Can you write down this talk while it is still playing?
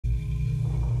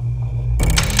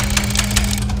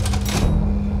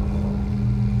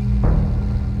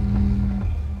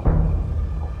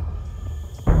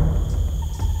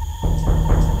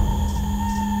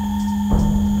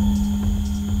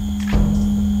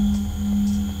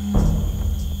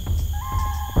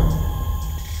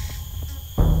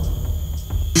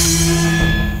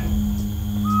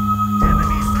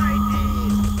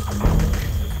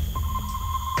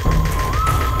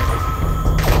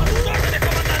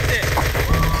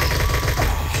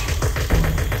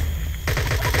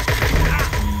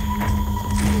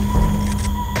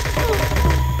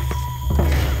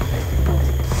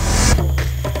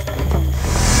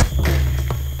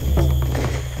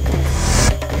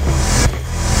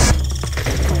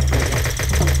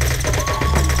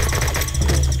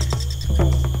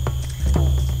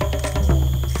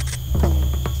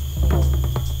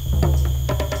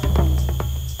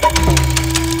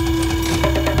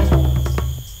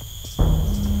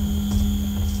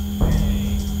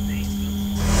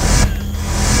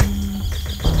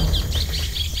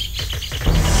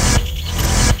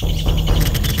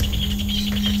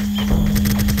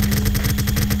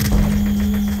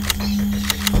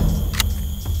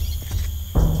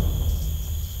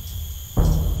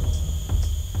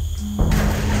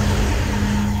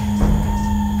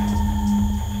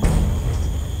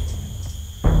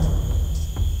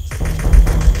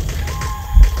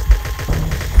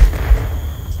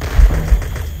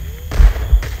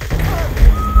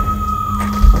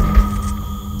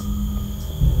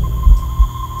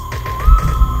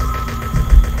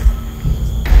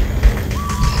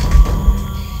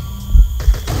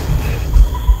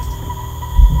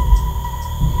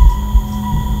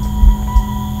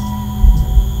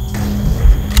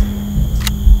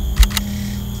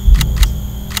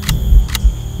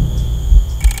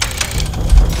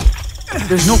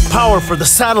There's no power for the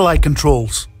satellite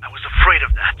controls. I was afraid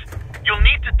of that. You'll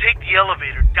need to take the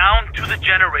elevator down to the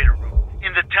generator room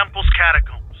in the temple's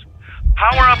catacombs.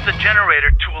 Power up the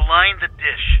generator to align the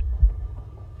dish.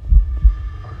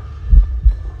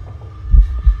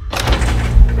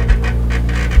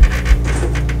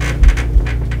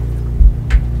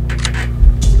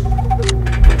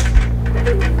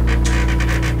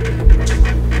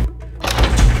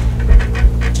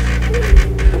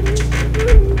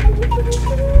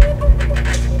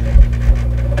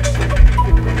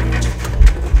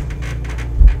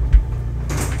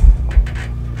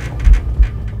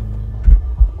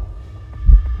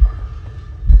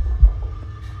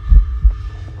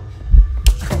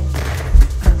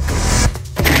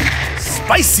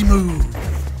 Spicy move!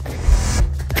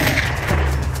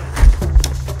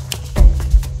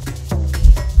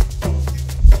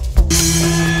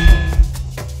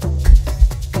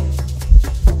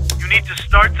 You need to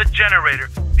start the generator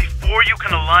before you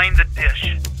can align the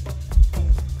dish.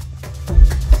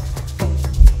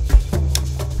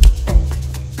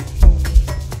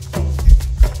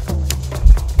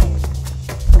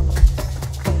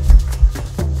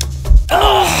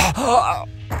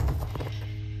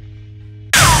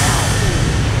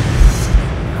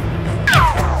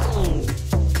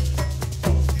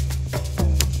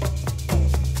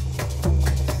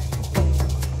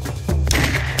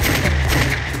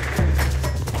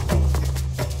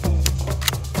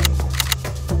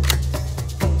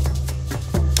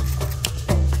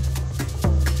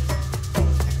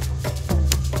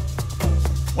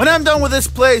 When I'm done with this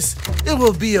place, it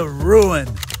will be a ruin.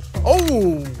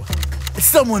 Oh,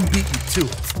 someone beat me to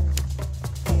it.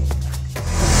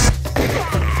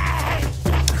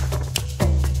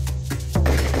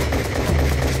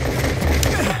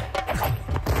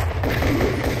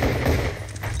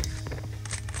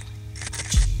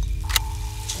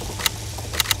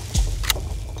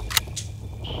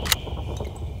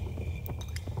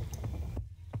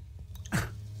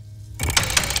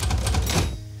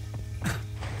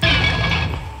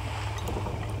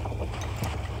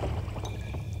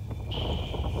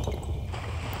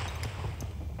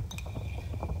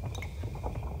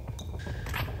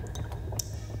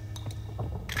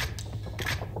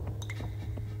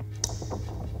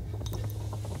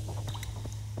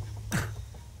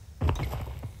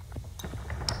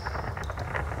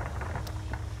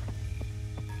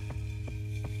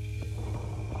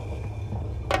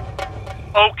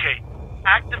 Okay,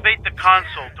 activate the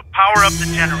console to power up the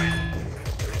generator.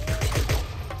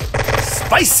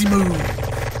 Spicy move!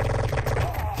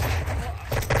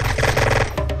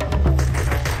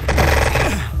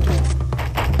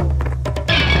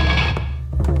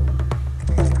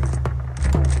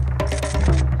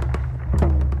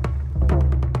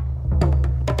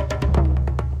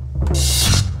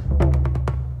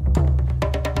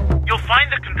 You'll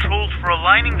find the controls for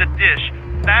aligning the dish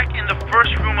back in the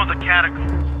first room of the catacombs.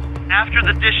 After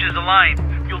the dish is aligned,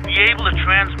 you'll be able to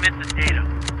transmit the data.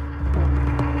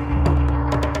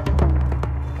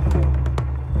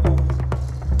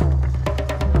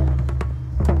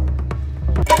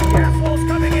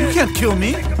 You can't kill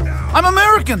me. I'm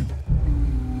American.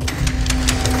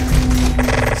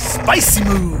 Spicy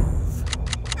move.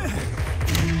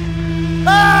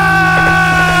 Ah!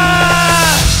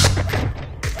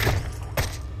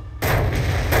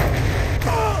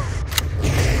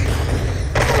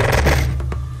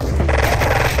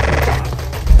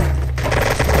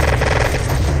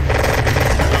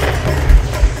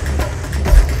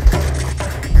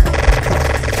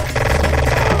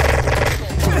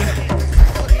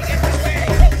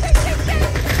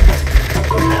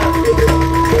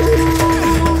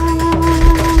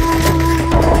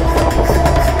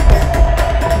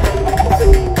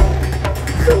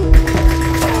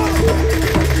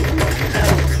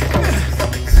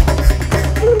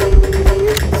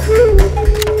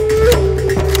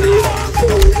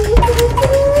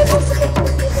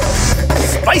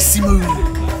 Spicy move!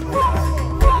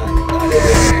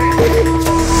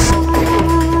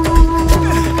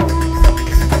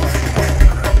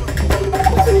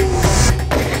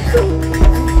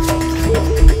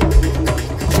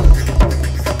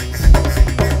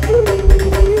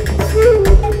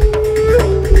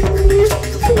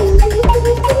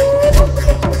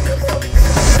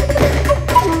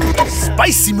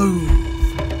 Spicy move!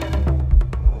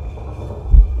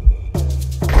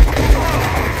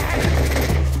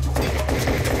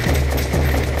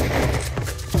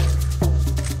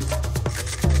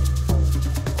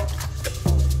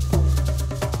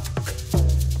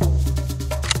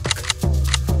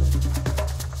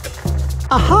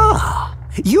 Aha!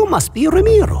 You must be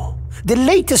Ramiro. the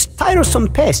latest tiresome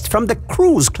pest from the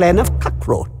Cruise clan of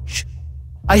cockroach.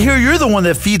 I hear you're the one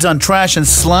that feeds on trash and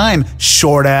slime,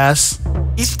 short ass.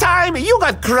 It's time you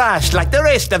got crushed like the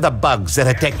rest of the bugs that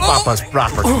attack Papa's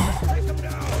property.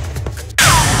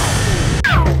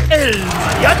 El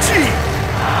mariachi!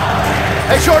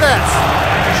 Hey, short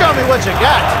ass, show me what you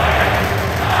got.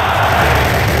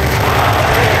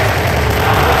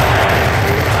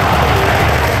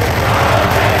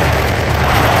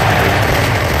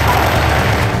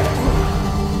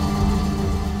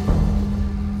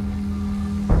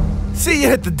 See you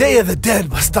at the Day of the Dead,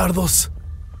 bastardos.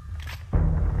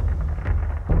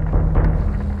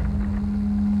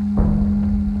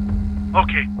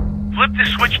 Okay, flip the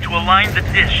switch to align the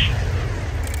dish.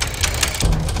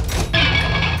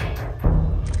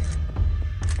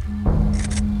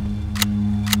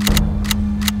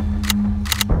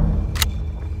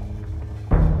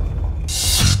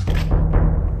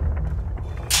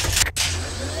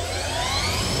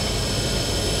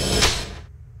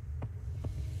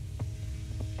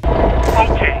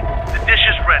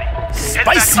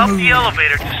 Up the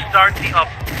elevator to start the up.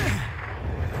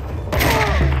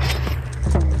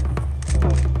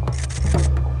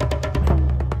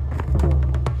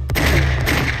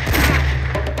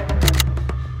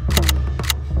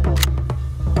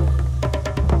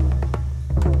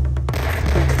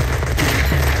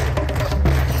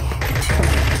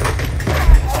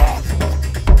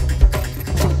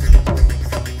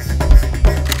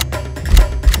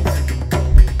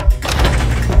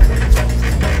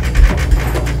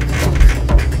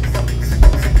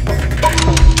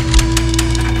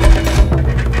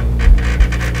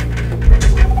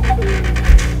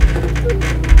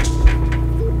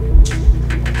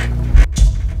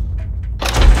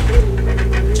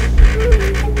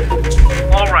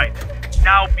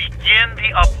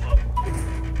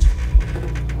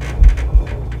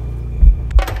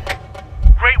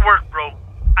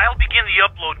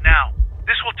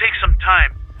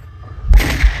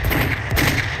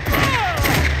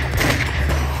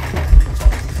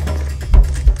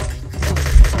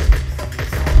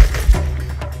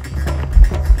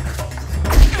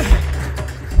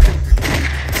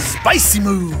 Spicy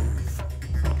move!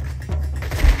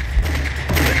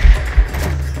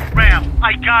 Ram,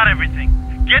 I got everything.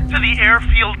 Get to the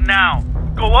airfield now.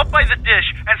 Go up by the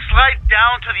dish and slide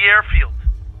down to the airfield.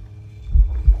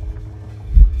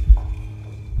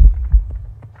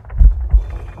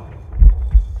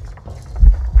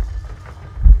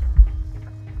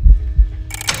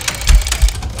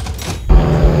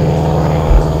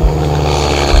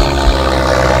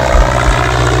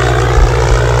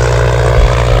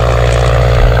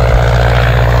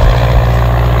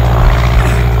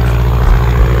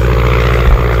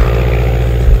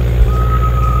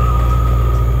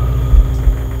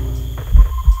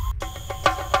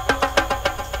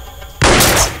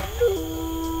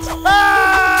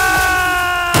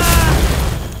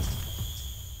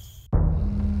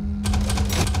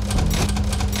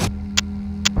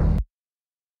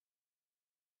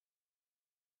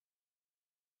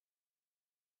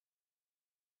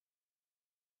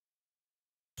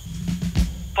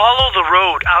 Follow the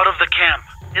road out of the camp.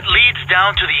 It leads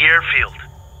down to the airfield.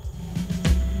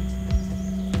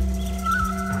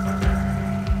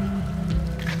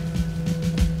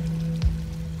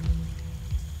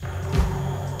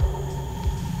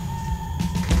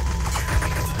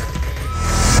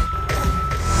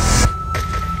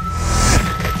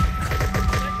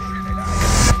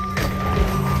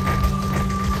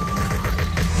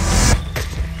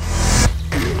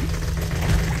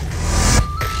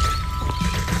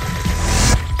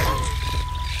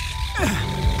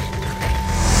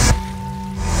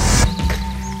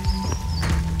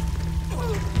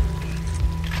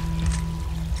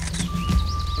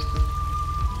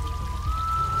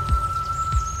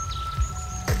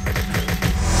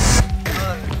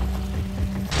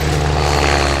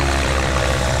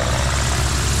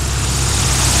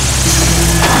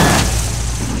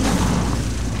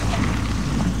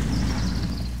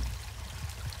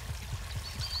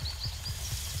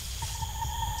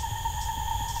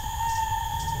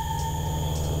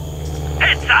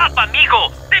 Up, amigo!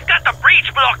 They've got the breach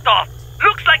blocked off!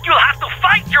 Looks like you'll have to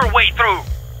fight your way through!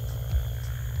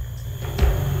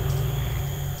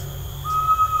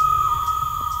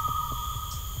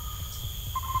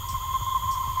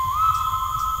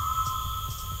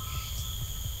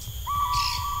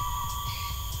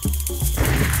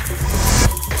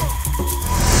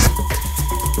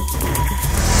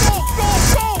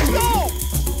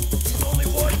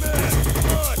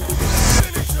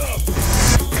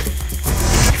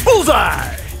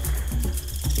 Bullseye!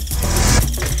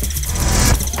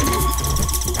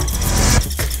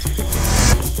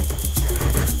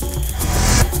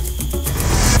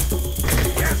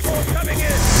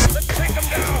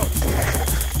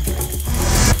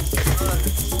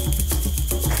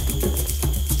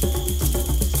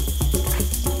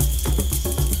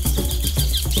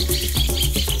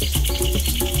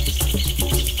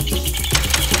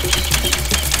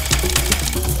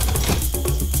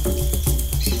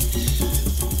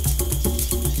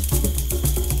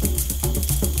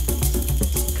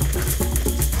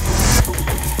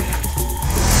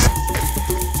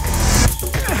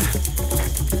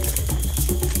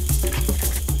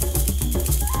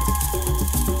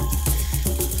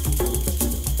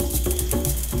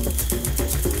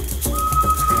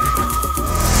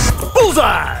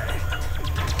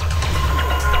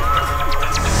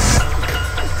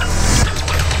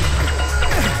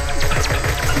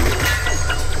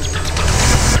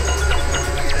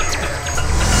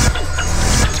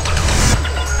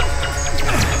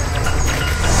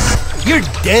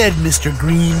 dead, Mr.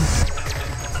 Green.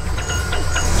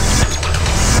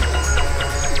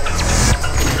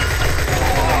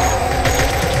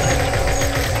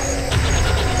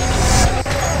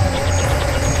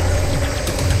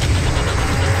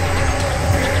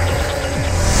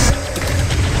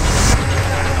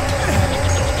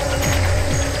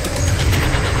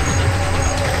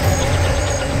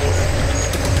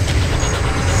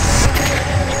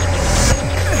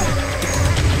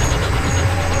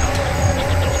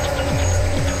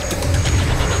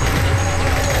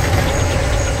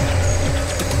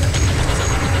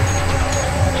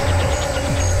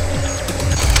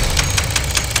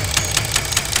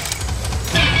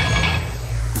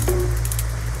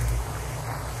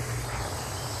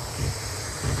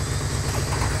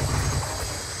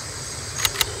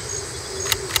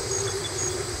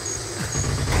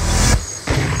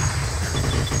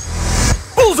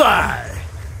 Bullseye!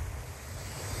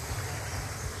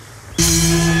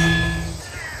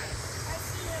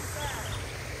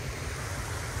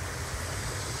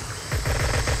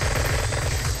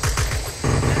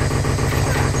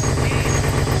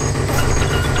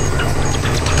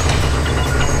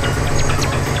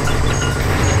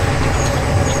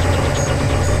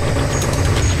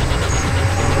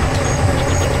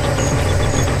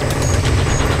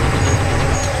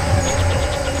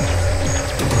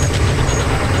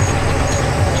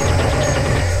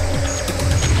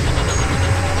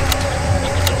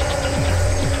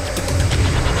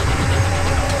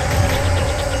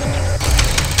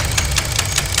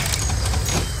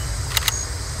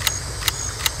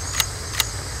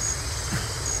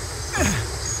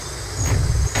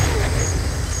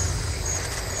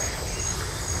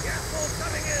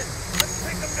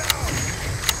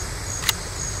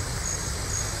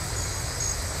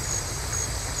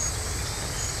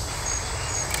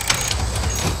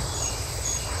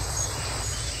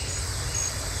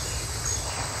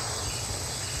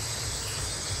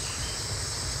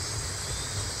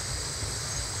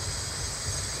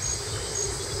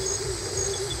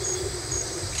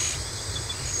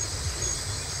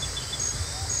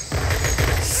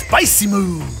 Spicy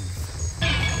move!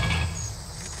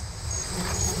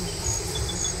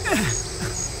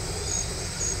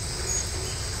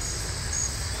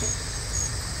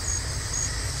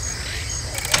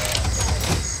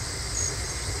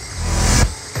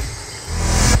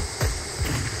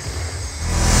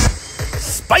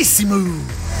 Spicy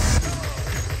move!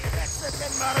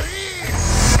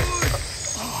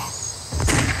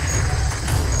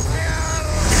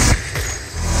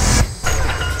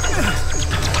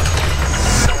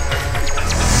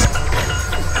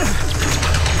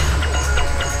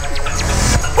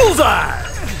 Bullseye!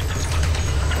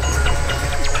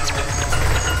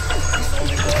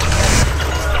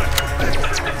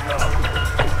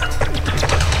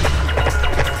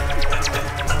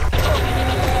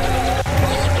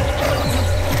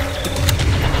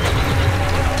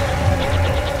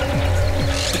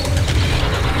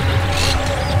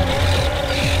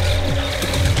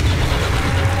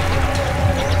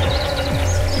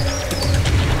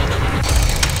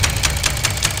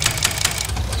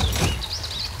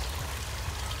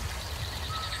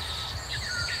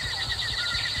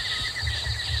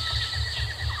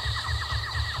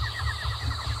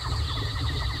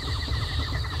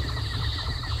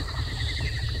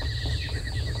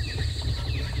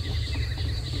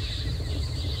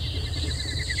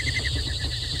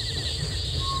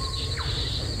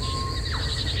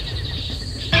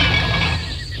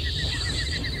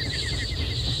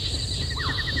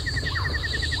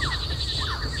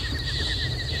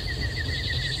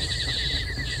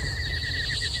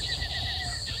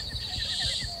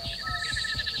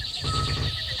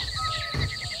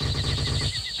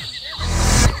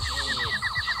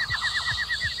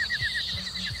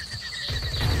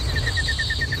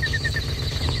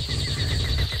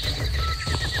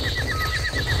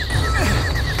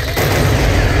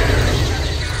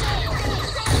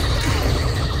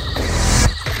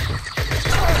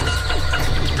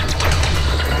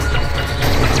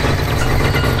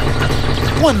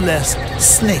 One less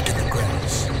snake in the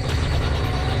grass.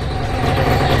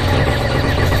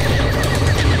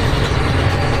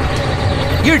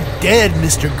 You're dead,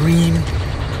 Mr. Green.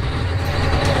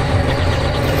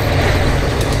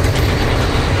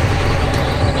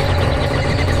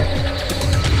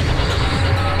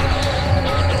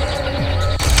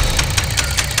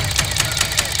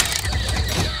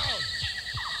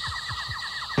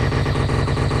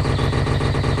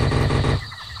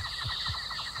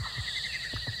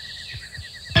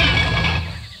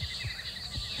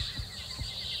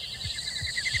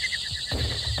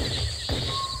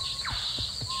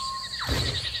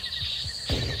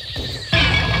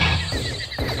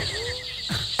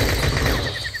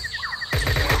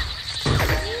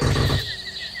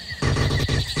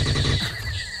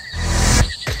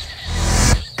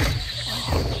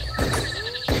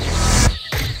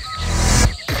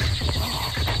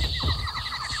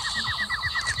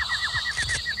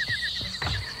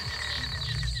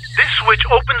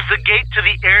 opens the gate to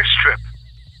the airstrip.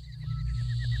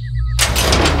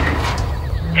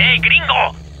 Hey,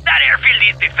 gringo! That airfield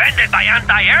is defended by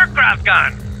anti-aircraft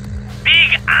guns.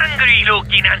 Big,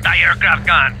 angry-looking anti-aircraft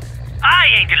guns. I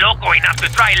ain't loco enough to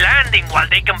try landing while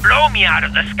they can blow me out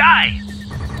of the sky.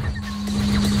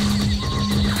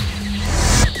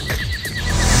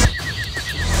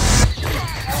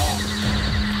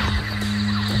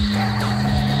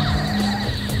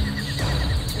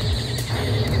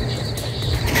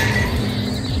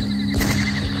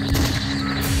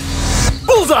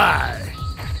 Bullseye!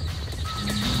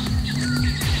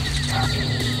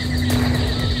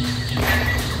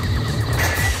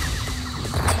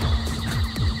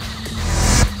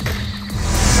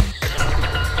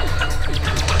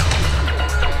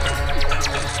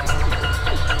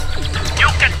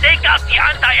 Take out the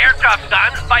anti-aircraft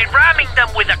guns by ramming them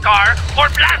with a car or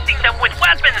blasting them with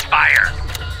weapons fire.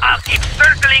 I'll keep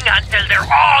circling until they're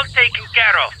all taken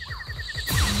care of.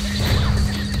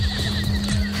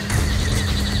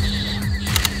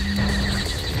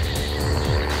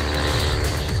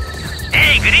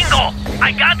 Hey, gringo!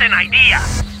 I got an idea.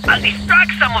 I'll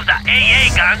distract some of the AA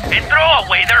guns and throw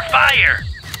away their fire.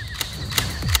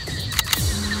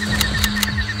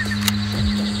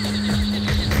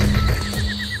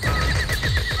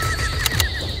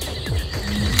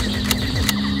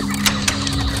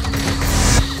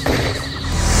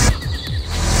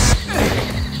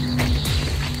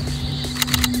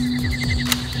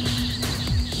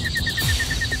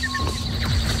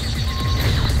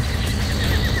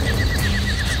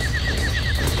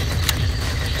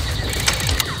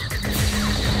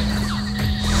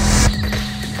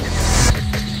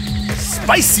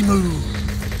 Spicy move!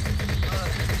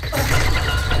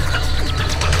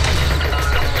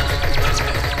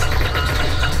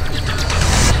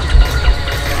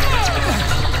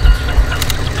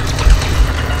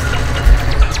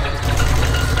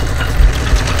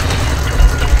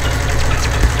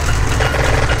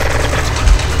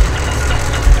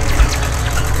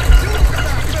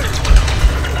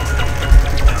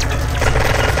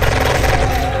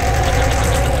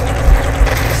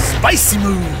 Spicy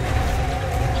move!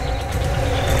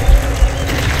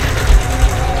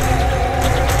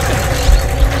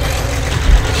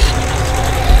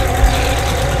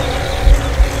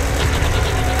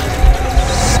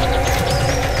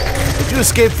 Did you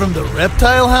escape from the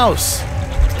reptile house?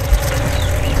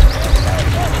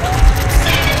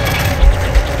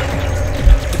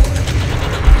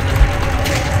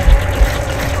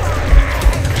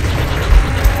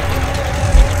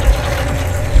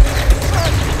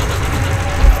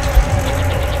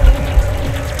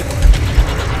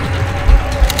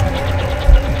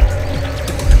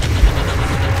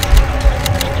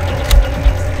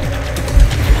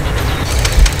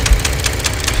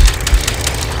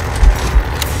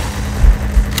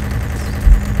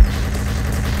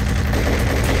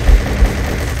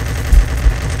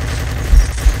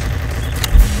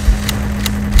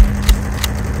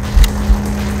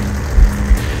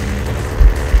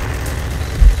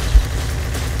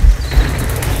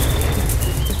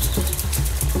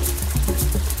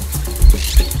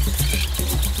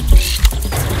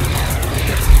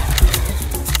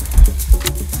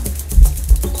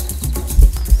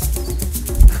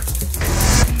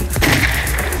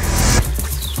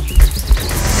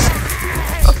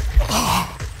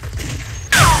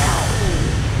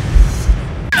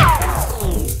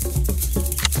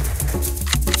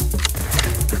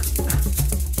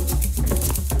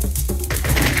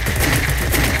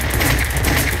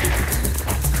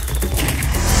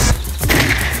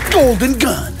 Golden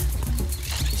gun.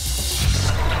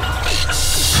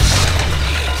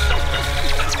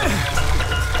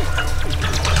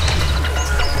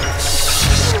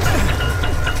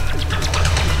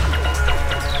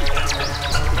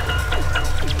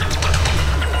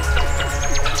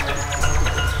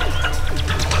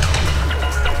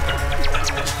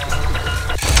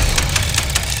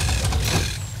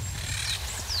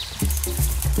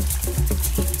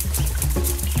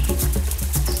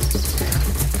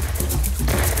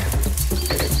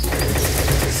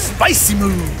 Spicy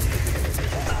move.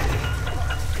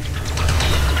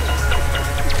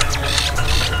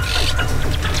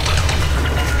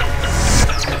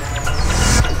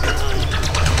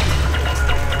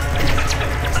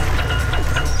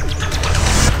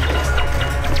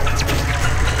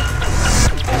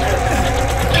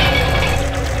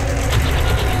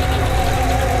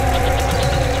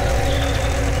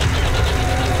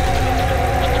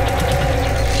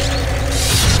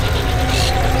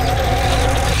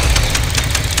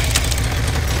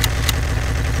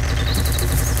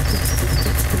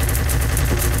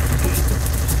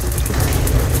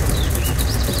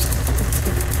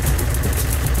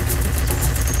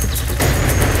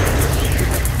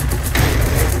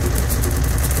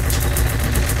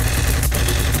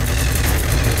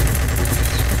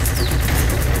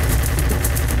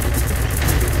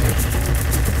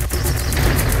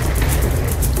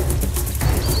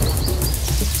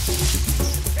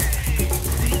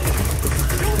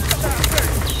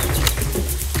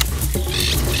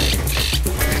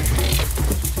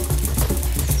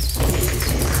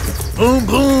 Boom,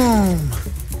 boom.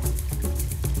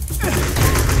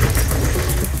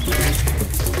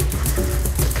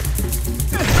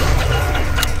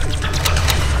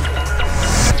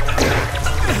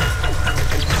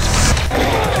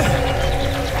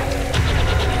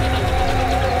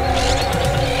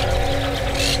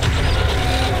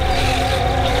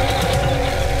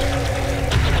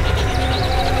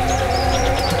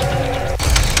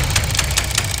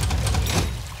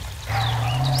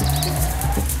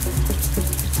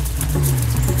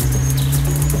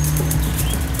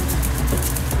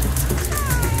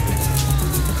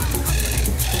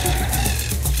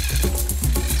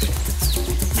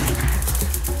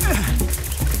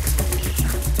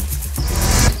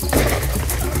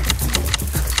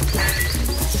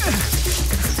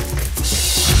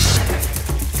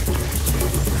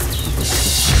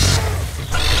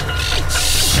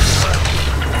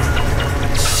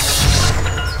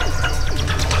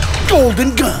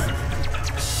 Golden gun.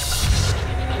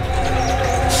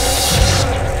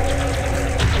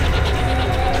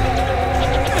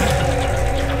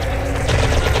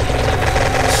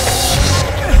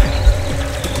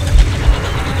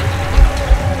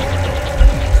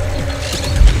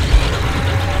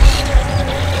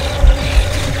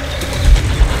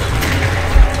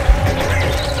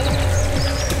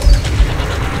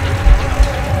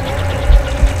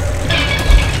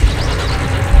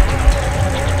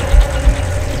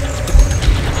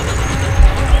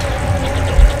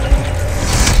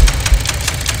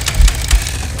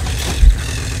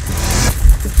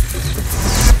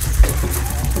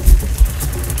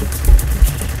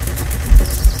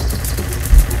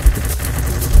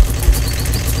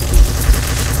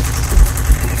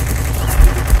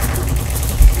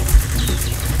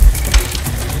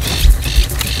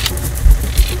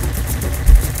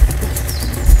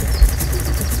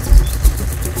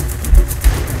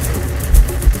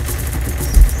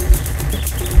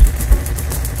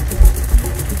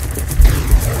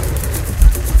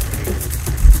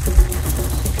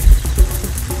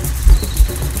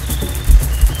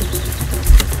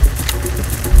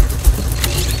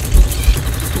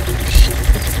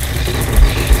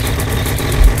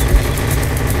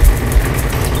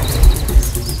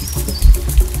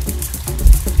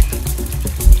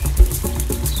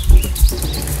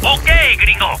 Okay,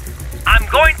 gringo. I'm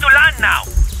going to land now.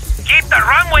 Keep the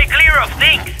runway clear of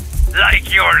things,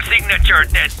 like your signature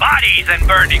dead bodies and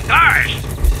burning cars.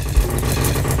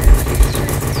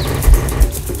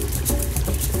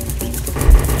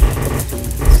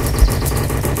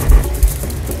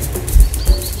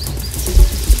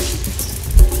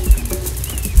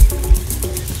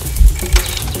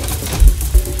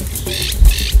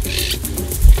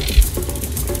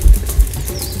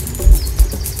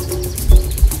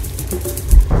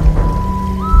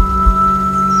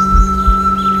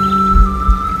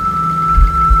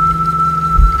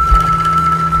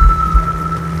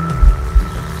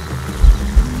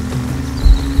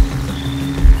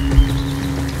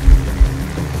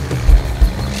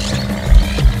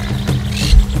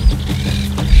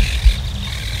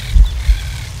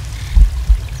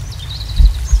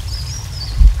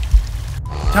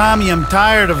 Tommy, I'm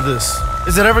tired of this.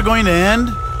 Is it ever going to end?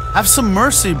 Have some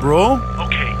mercy, bro.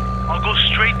 Okay, I'll go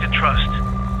straight to Trust.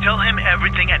 Tell him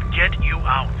everything and get you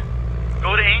out.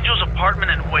 Go to Angel's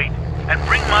apartment and wait. And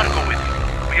bring Marco with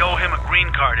you. We owe him a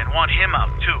green card and want him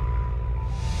out too.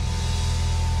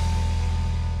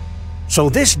 So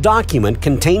this document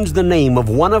contains the name of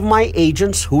one of my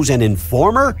agents who's an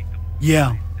informer?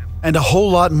 Yeah, and a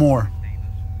whole lot more.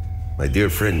 My dear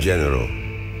friend General,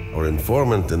 our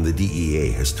informant in the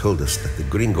DEA has told us that the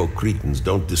gringo cretins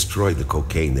don't destroy the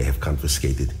cocaine they have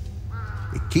confiscated.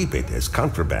 They keep it as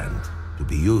contraband to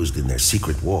be used in their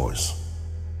secret wars.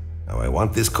 Now I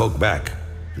want this coke back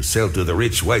to sell to the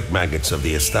rich white maggots of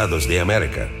the Estados de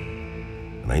America.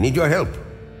 And I need your help.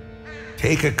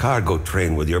 Take a cargo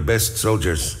train with your best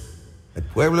soldiers. At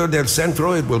Pueblo del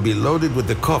Centro, it will be loaded with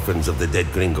the coffins of the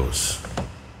dead gringos.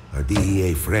 Our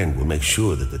DEA friend will make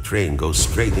sure that the train goes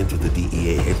straight into the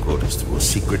DEA headquarters through a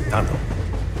secret tunnel.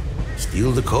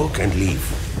 Steal the coke and leave,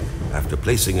 after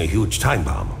placing a huge time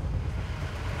bomb.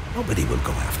 Nobody will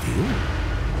go after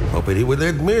you. Nobody will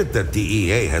admit that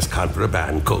DEA has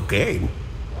contraband cocaine.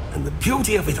 And the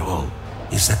beauty of it all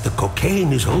is that the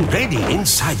cocaine is already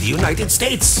inside the United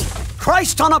States.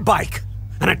 Christ on a bike!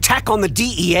 An attack on the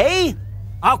DEA?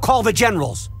 I'll call the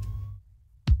generals.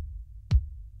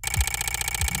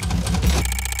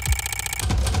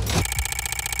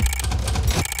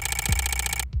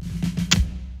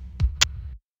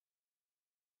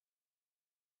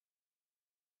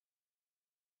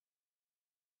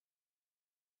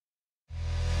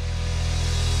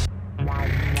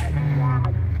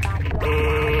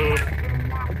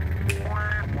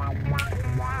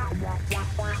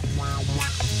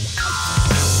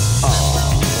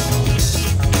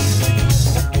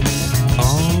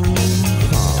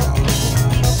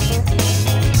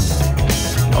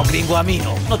 algo a mí.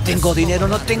 No tengo dinero,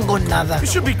 no tengo nada. You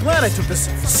should be glad I took this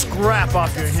scrap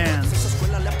off your hands.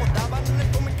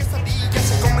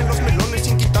 Se comen los melones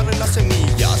sin quitarle las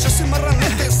semillas. Se hace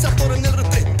marranete, se atora en el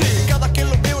retrete. Cada que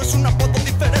lo veo es un apodo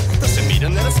diferente. Se mira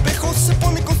en el espejo, se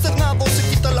pone consternado, se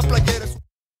quita la playera.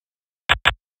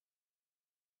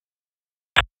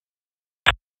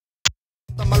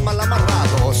 Está mal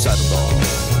amarrado, cerdo.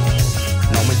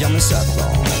 No me llames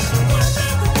cerdo.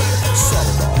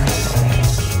 Cerdo.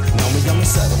 No me llames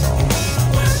cerdo.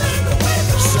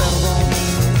 Cerdo.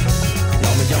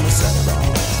 No me llames cerdo.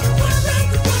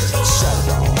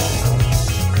 Cerdo.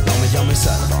 No me llames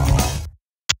cerdo.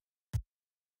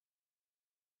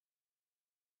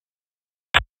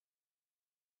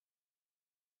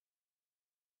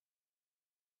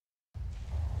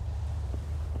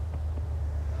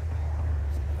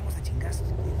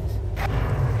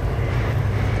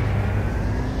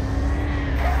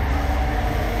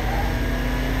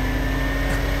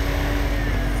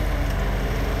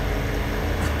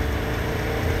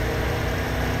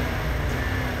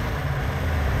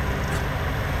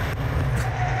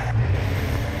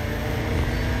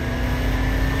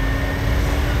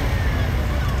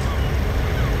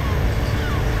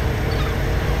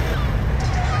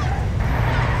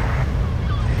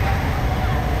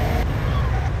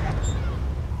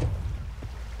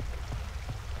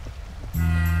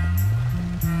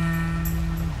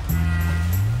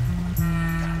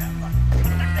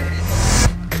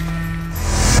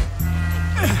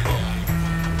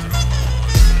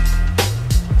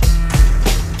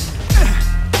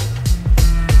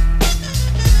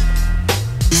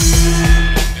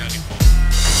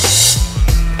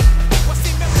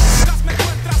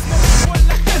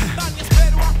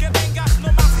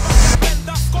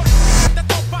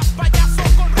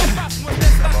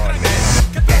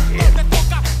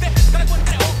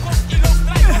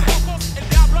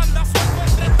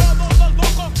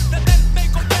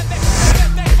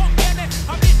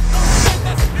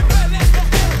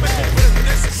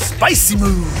 Spicy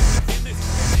move.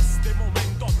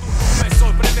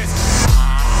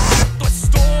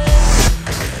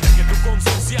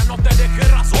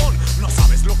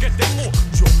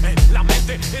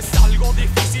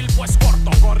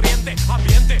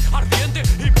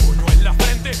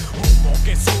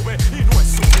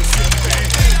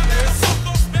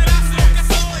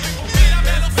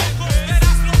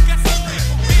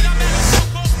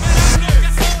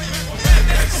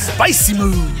 Spicy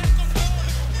move.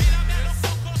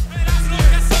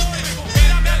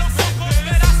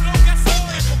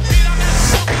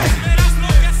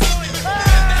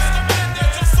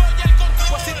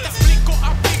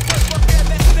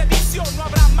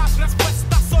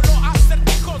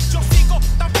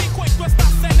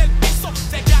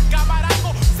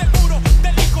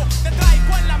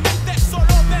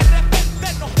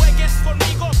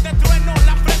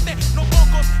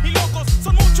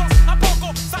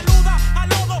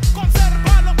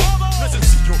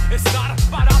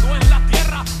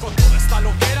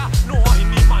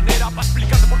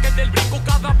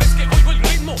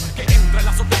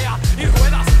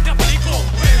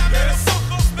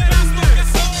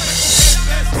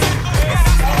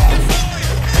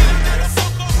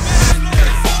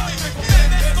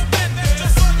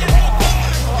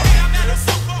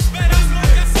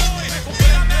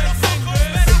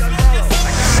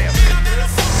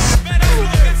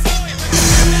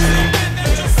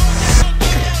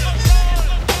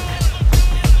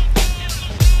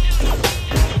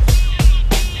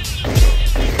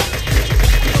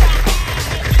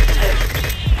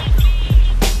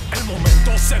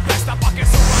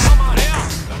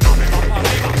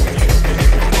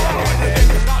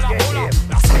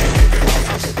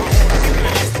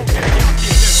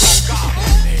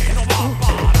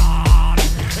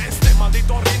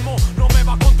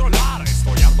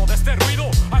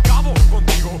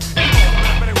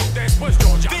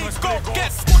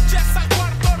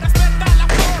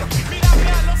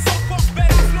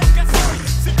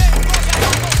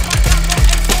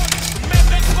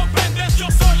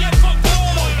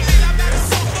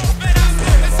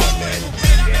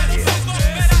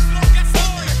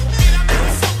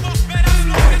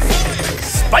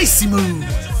 Spicy move.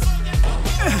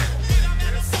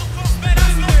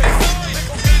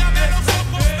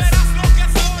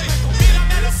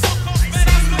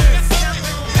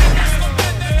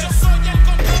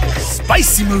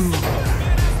 Spicy move.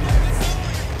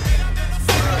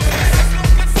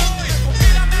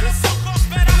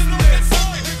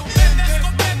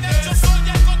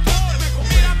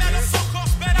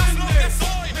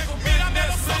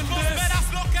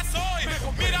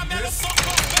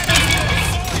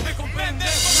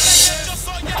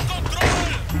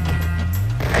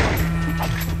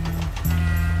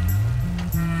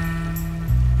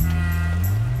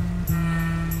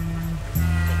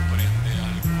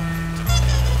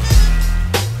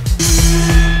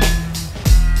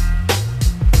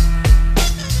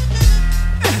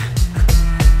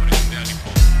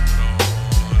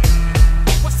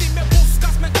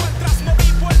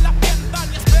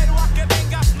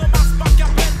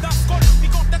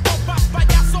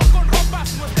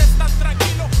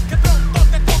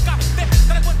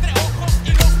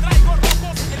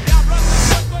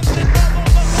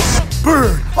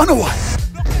 on a wire.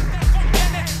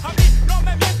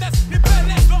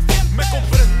 Me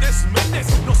comprendes, Méndez.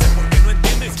 No sé por qué no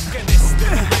entiendes que en este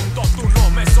momento tú no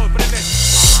me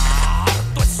sorprendes.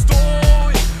 Harto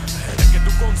estoy de que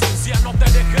tu conciencia no te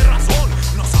deje razón.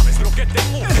 No sabes lo que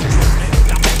tengo.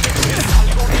 La mente es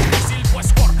algo difícil, pues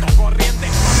corto corriente.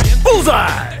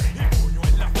 Bullseye! Y puño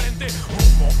en la frente,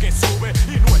 humo que sube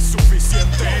y no es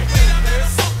suficiente.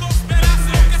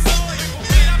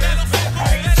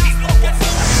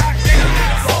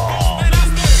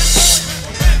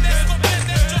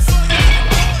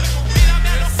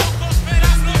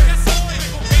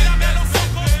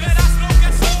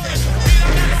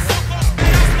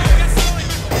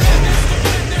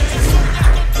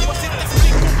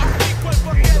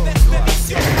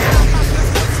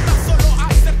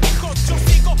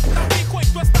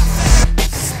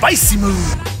 Spicy move!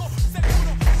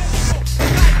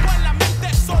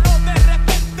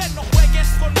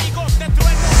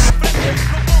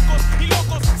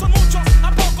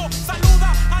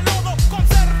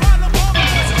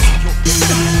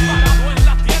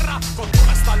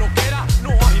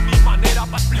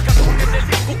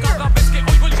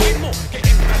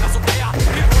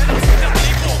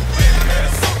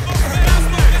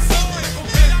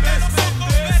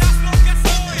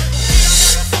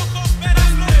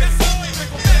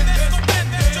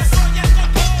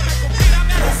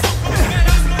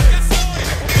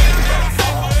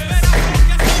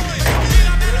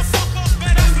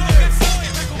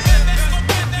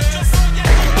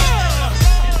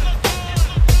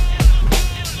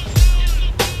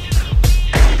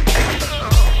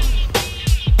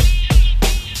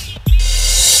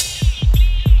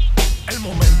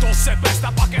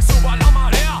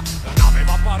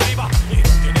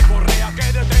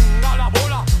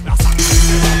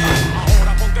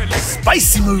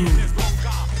 Spicy move!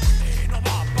 No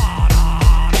va a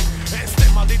parar. Este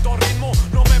maldito ritmo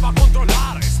no me va a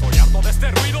controlar. Estoy harto de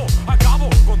este ruido. Acabo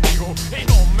contigo y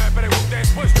no me preguntes,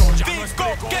 pues yo ya no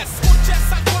explico. Que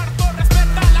escuches al cuarto,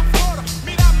 respeta la flor.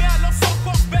 Mírame a los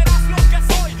ojos, verás lo que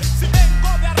soy. Si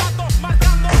vengo de a rato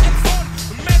marcando el sol,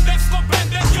 me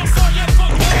descomprendes, yo soy el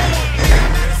control.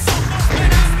 Mírame a los ojos,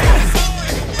 verás lo que soy.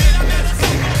 Mírame a los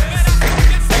ojos, verás lo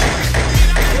que soy. Mírame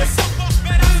a los ojos,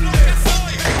 verás lo que soy.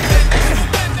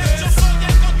 Yo soy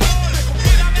el control.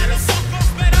 Mírame a los ojos,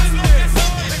 verás lo que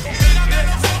soy. Mírame a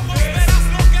los ojos, verás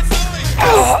lo que soy.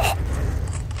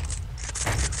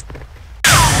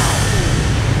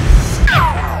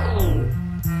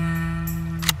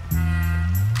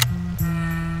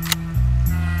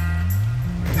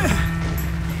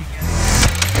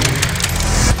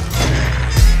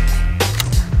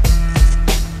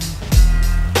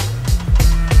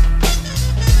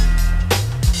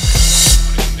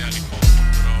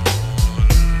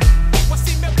 Pues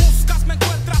si me buscas, me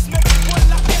encuentras, me pongo en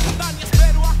la tienda y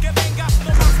espero a que vengas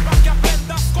nomás para que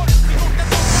aprendas. Contigo te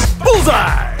toca.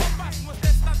 Bullseye! No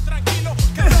estés tan tranquilo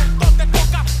que pronto te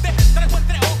toca. Te traigo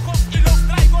entre ojos y los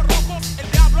traigo rojos.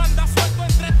 El diablo anda suelto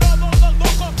entre todos los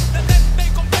locos. Detente y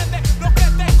comprende lo que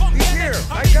te conviene.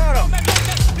 A mí no me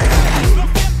mientes, ni lo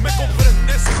sientes. Me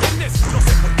comprendes, entiendes. No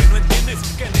sé por qué no entiendes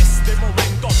que en este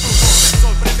momento tú no me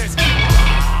sorprendes.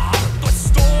 Harto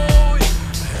estoy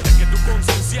de que tu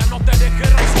conciencia no te deje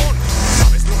razón.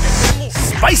 Sabes lo que tengo.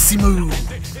 Spicy move!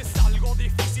 Es algo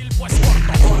difícil, pues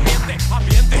corto corriente,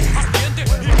 ambiente, ambiente.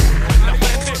 Y humo en la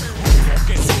frente, humo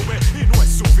que sube y no es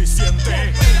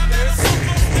suficiente. Mírame a los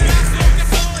ojos, verás lo que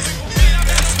soy.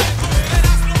 Mírame a los ojos,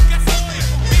 verás lo que soy.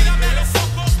 Mírame a los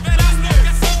ojos, verás lo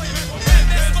que soy.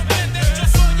 Comprendes, comprendes, yo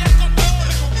soy el control.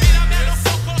 Mírame a los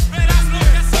ojos, verás lo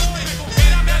que soy.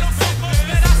 Mírame a los ojos,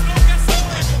 verás lo que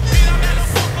soy. Mírame a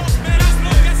los ojos, verás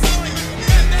lo que soy.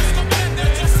 Comprendes, comprendes,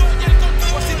 yo soy el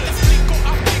control. Pues si te explico,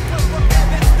 aplico el porqué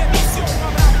de este vicio. No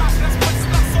habrá más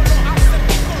respuestas, solo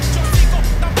acertijos. Yo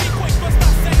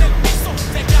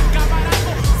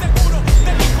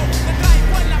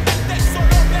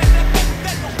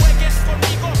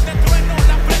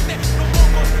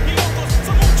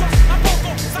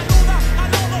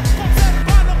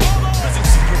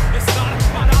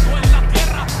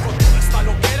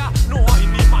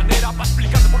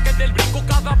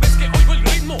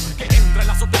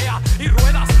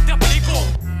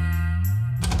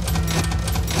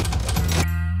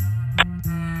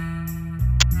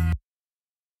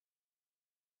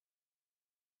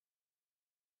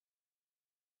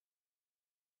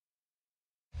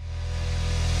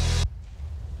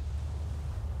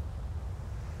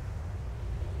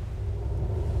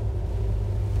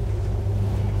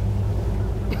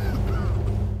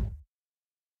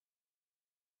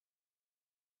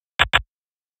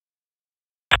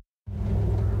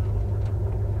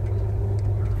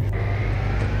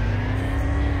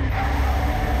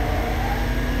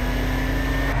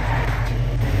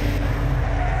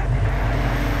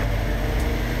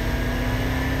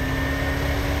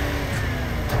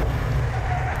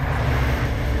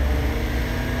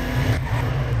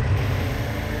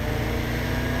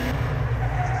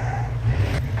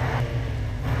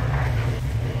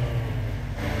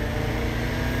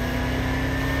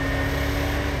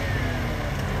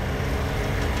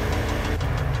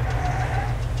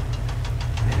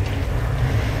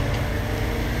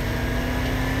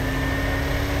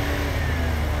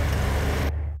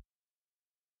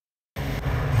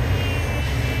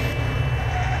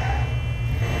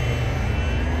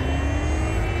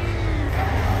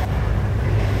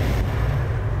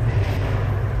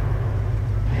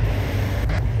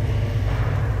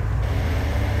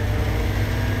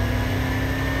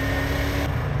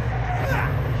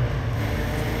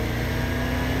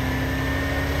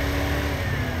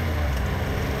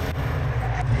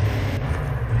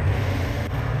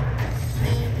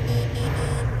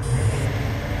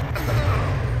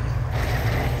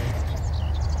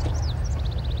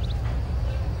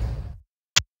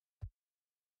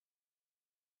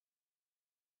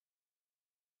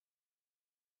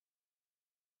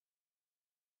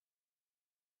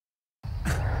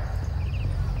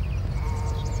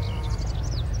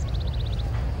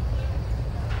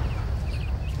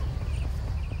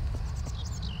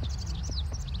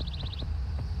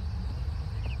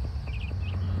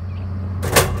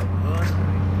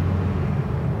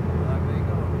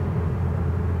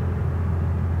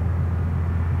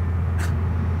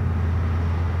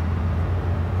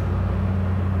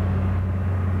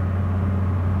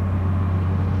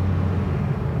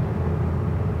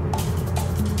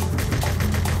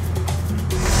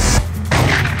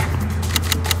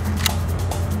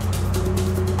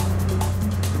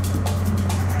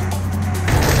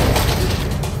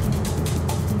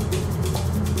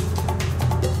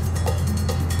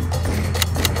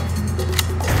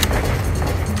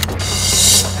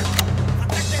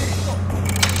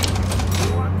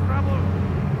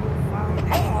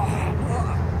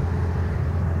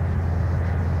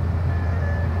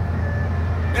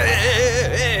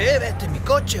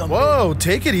coche, hombre. Whoa,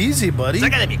 take it easy, buddy.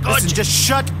 Saca de mi coche. Listen, just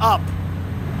shut up.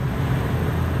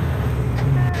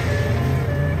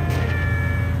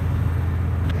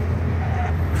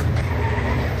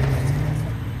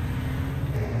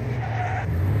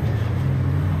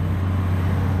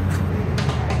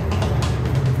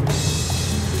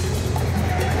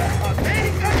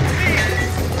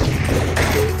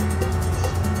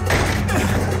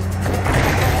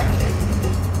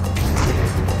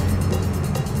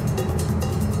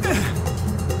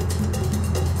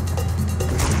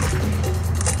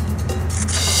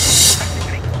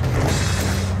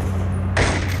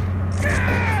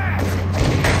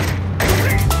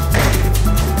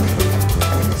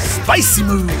 Spicy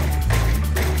move!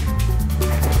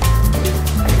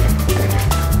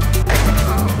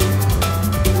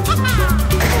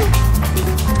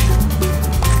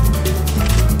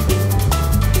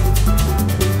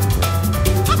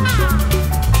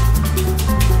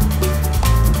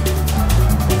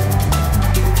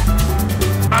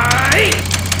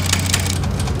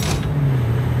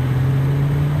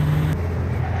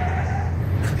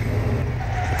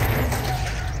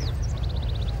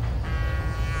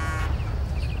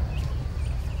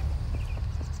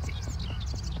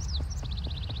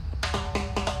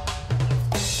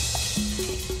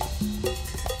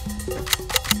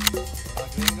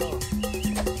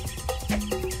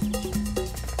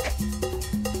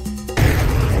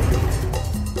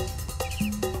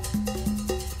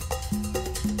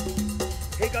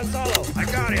 I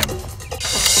got him.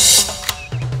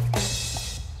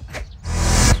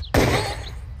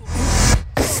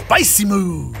 Spicy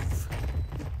move!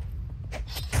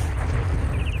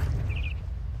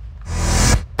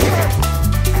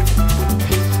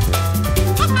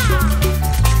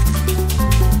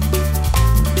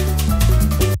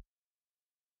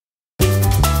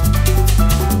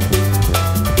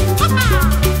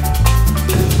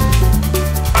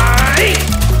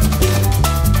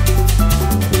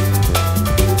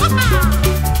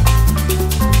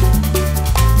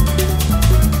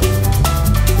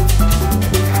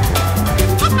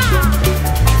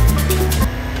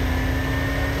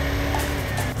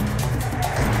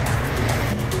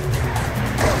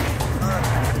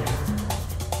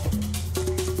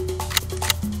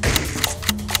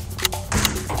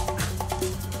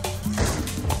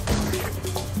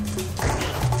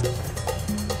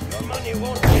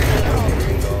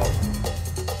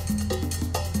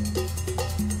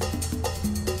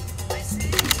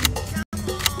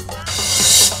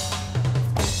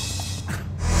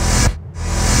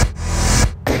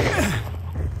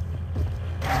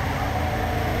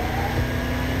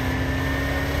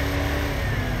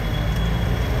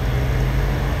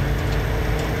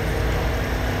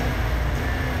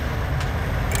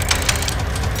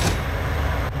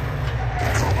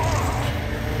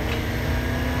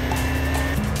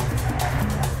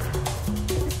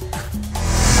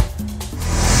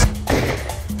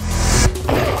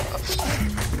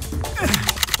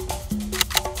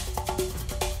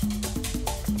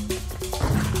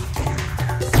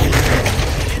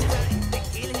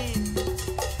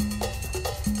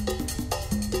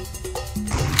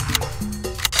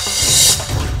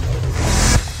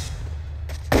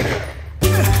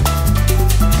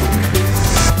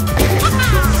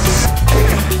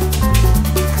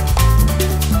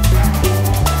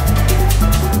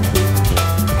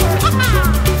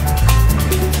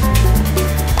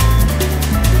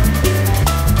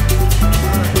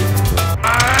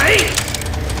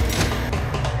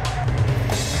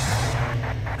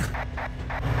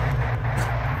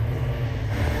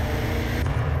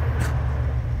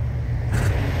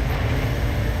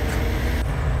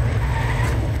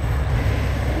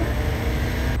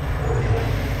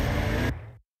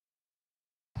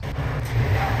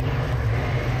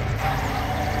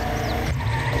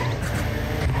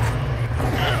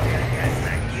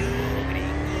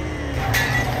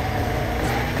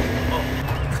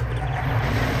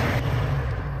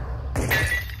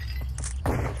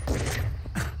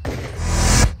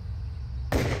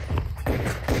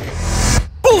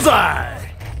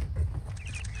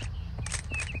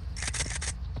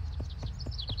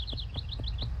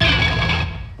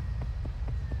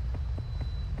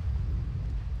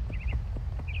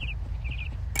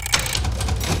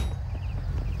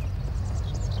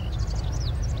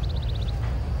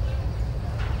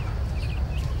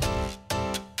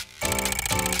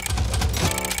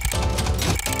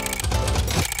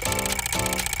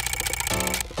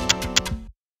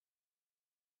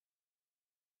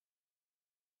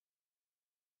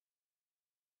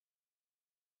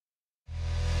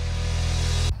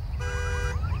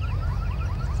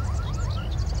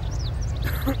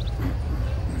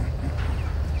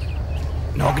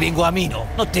 gringo, a mí no.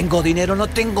 No tengo dinero, no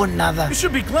tengo nada. You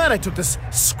should be glad I took this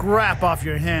scrap off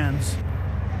your hands.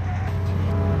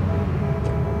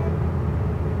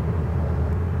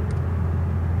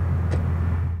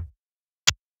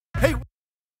 Hey,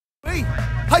 wait!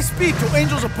 High speed to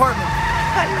Angel's apartment!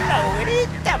 A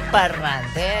Laurita,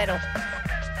 parrandero.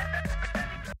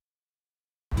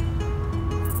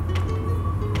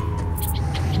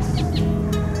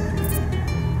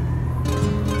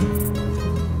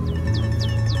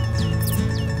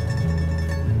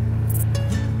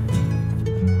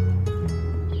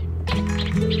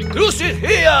 Who's it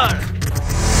here?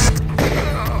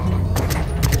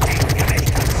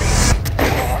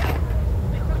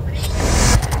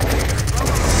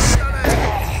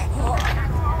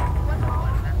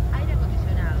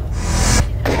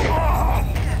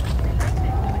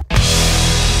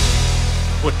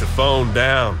 Put the phone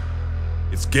down.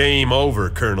 It's game over,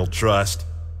 Colonel Trust.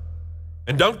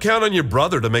 And don't count on your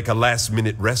brother to make a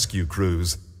last-minute rescue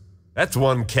cruise. That's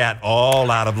one cat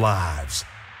all out of lives.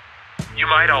 You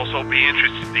might also be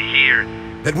interested to hear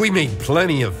That we made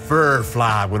plenty of fur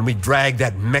fly when we dragged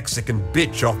that Mexican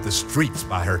bitch off the streets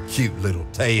by her cute little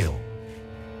tail.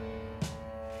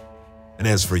 And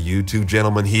as for you two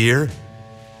gentlemen here,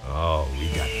 oh, we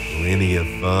got plenty of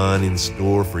fun in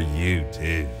store for you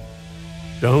too.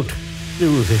 Don't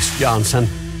do this, Johnson.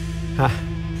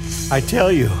 I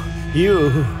tell you,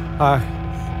 you are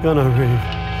gonna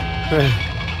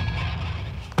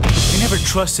I never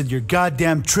trusted your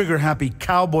goddamn trigger-happy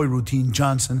cowboy routine,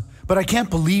 Johnson. But I can't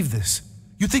believe this.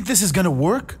 You think this is gonna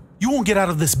work? You won't get out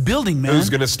of this building, man. Who's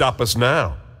gonna stop us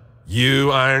now?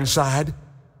 You, Ironside?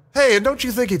 Hey, and don't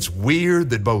you think it's weird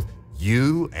that both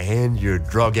you and your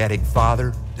drug addict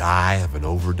father die of an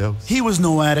overdose? He was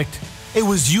no addict. It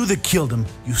was you that killed him,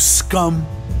 you scum.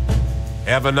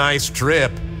 Have a nice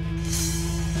trip.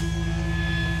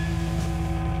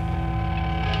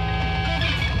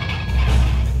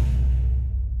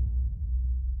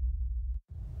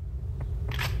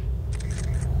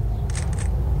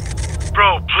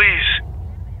 Bro, please.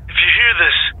 If you hear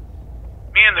this,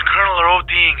 me and the Colonel are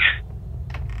ODing.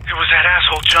 It was that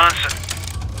asshole Johnson.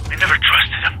 I never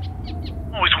trusted him.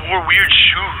 Always wore weird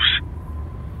shoes.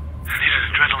 I needed an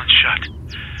adrenaline shot.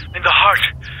 In the heart.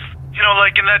 You know,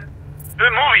 like in that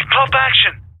movie, Pulp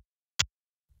Action.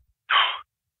 No,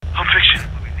 Pulp Fiction.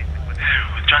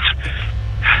 With Johnson.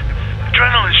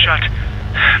 Adrenaline shot.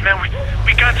 Man,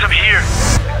 we got some here.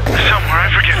 Somewhere,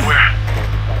 I forget where.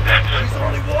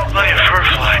 Plenty of fur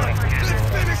fly.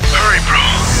 Hurry, bro.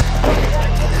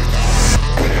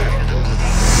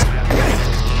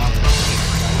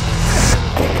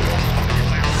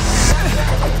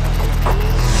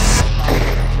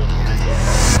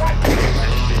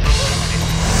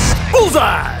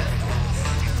 Bullseye!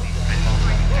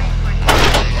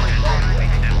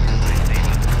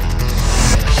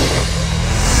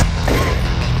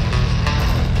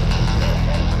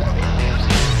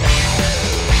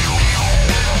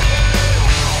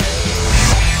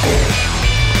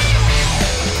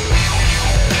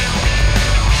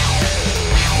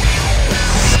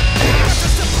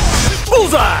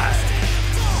 Bullseye!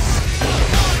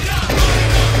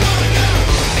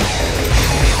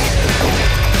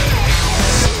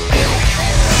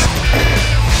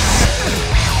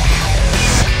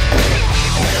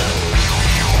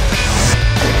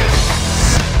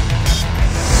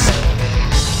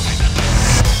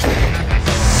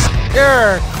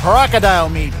 You're crocodile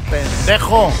meat,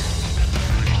 pendejo.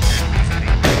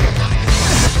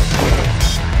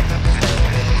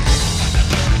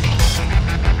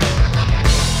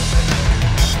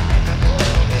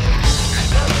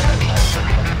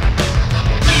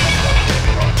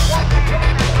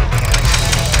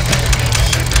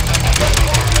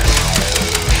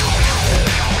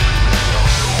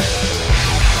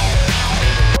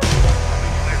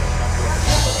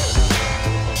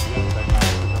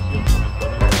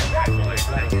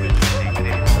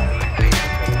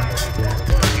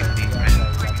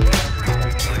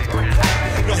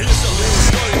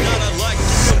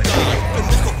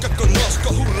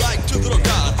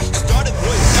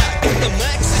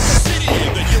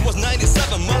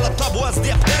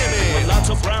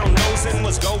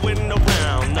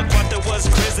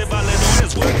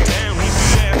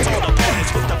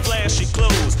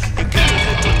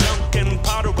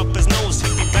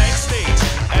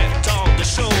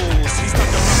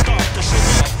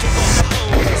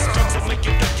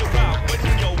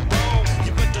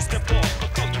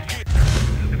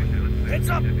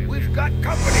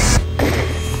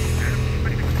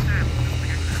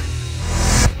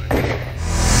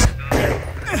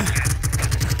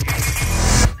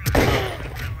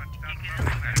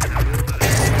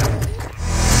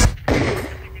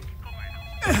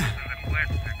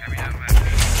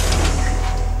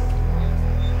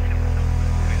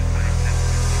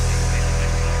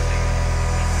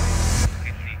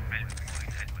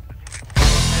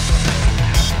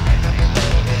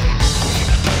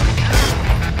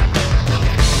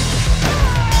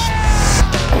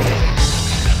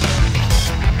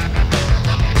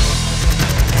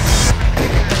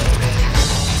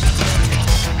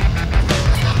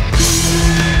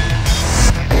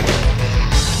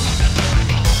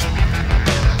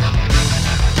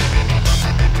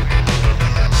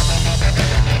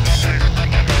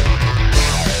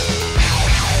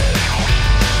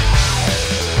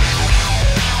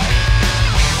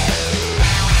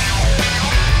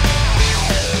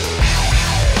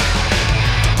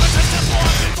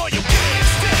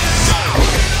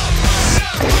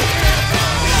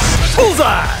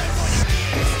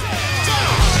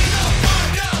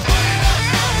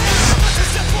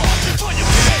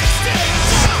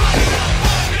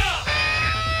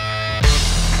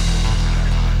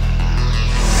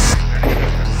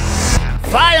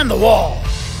 Man the wall!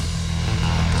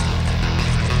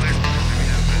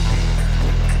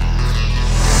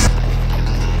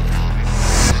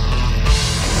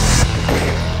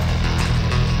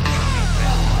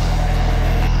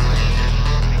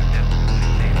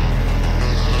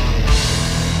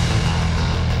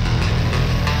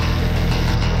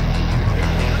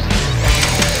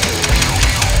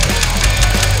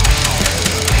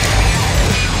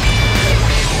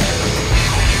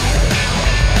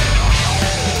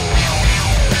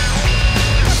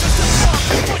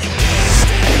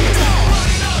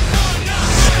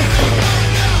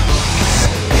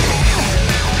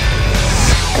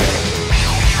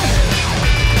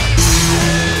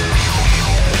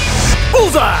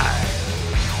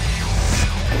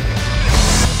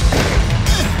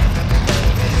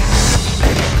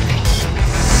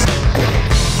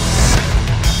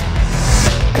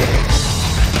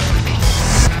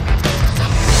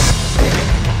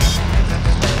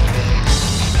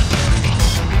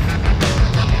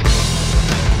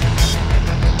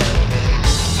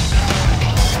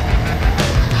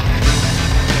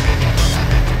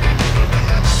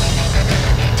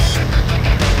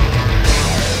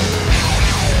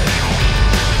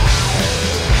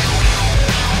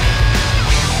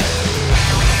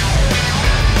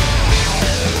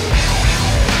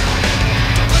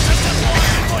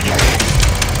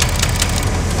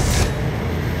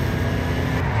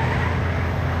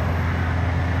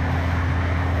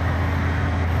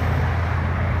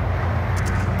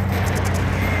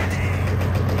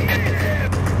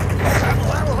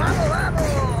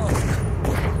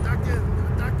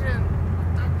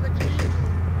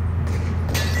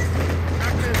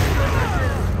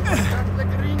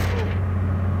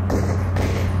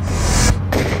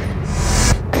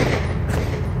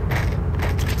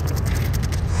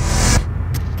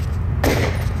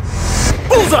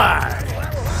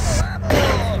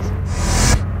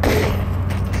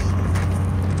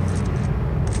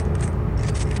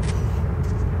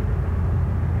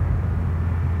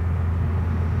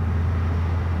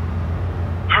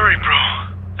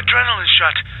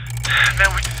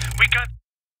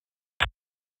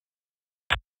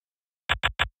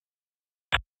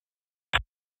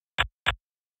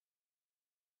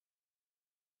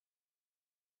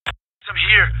 I'm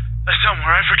here,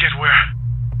 somewhere, I forget where.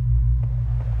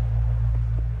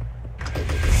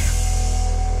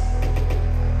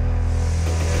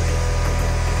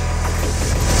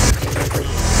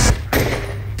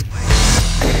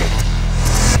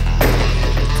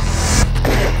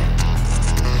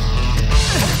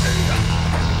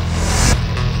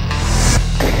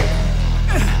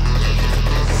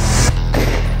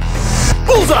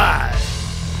 Bullseye!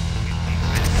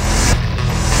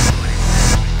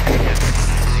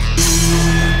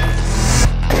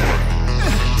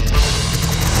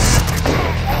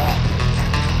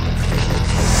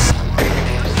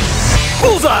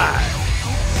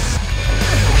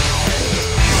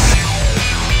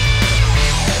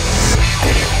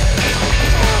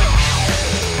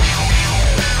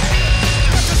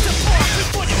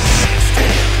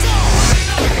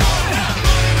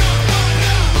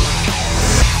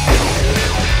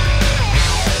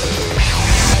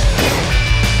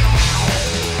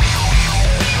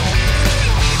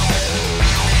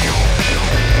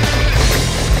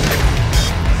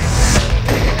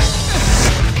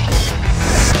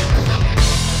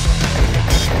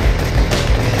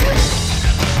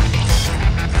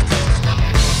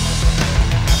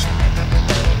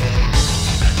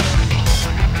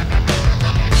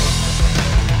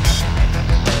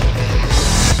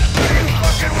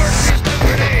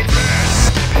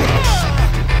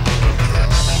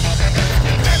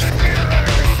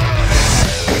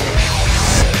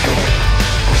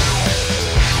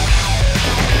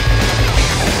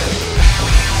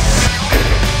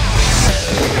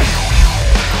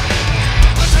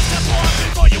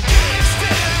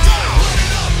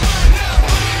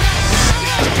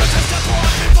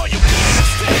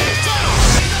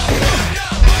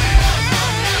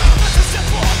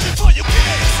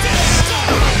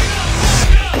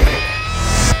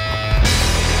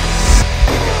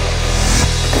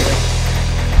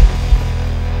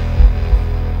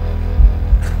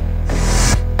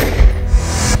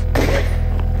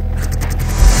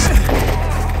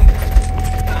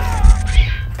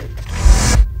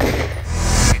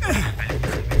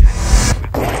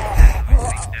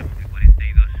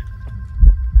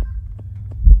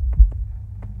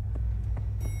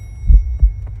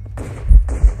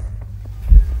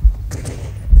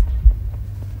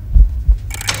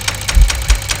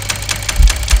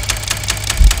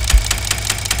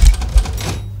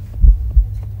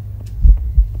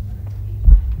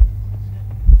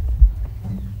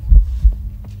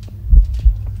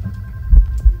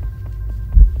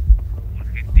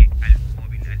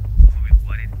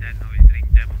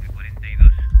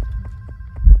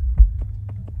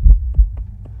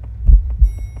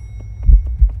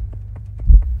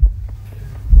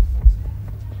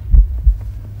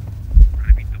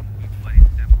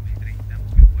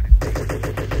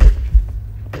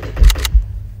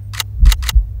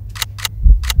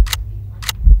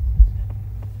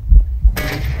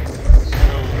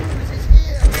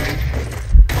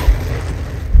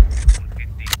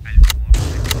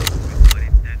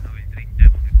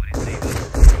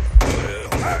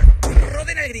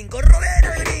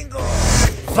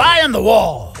 Fire on the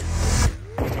wall!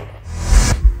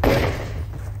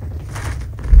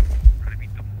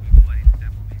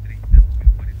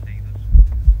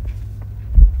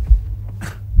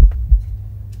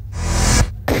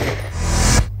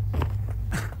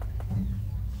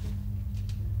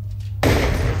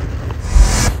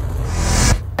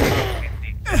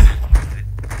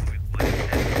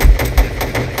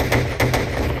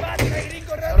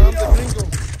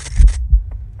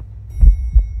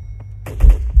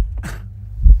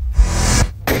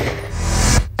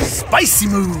 Spicy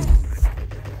move!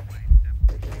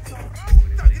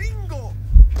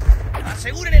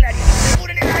 ¡Aseguren el área!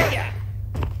 ¡Aseguren el área!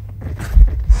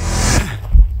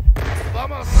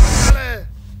 ¡Vamos, ándale!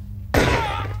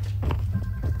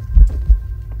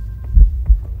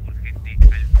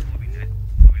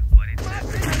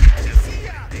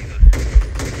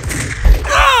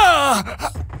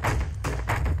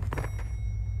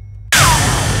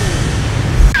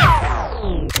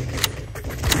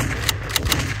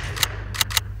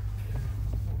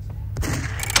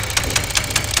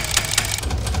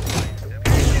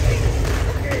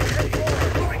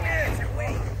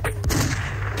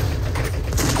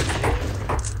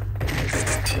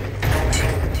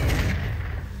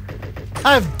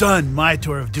 I've done my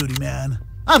tour of duty, man.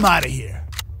 I'm out of here.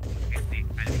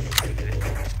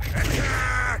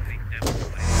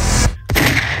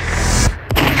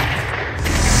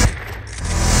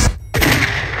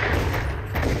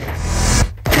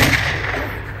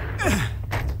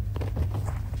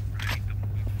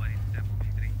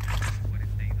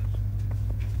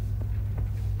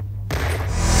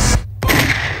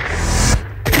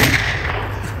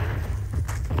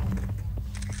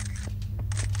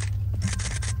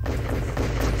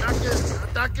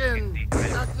 ¡Ataquen!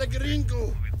 ¡Ataque de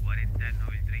gringo!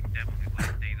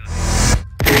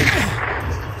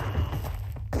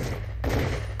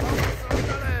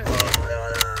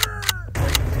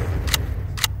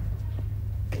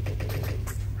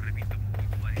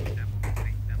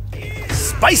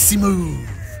 Spicy move!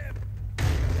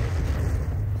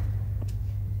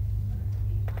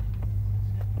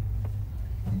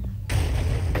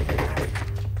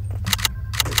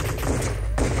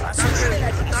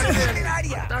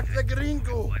 ¡Ataque de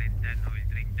gringo!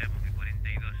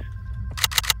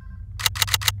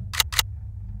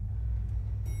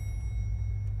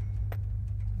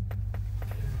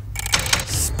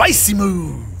 Spicy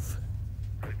move!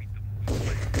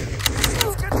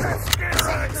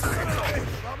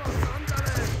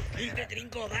 ¡Gringo,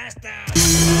 gringo, basta!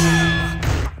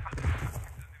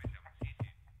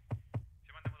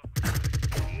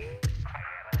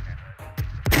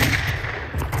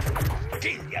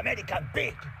 Kill the American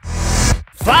pig!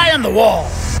 Fire on the wall!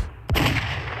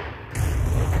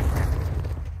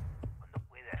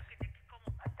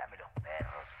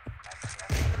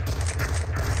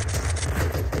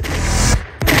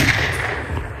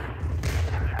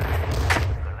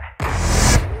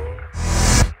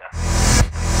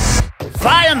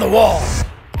 Fire on the wall!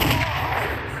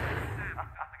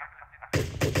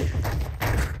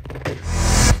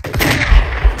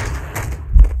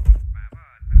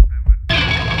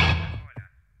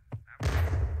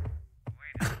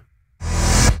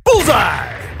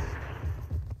 Bullseye!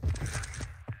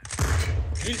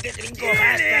 ¡Kill the gringo,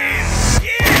 basta!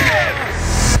 ¡Yeah!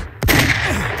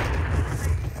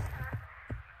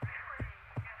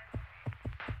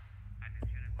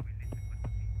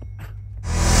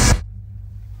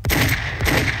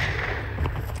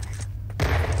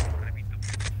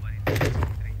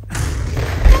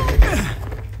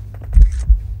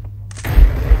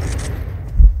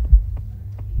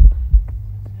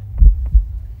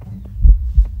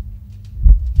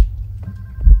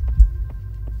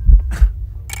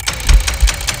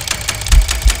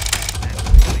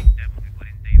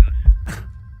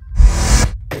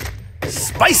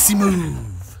 Spicy move!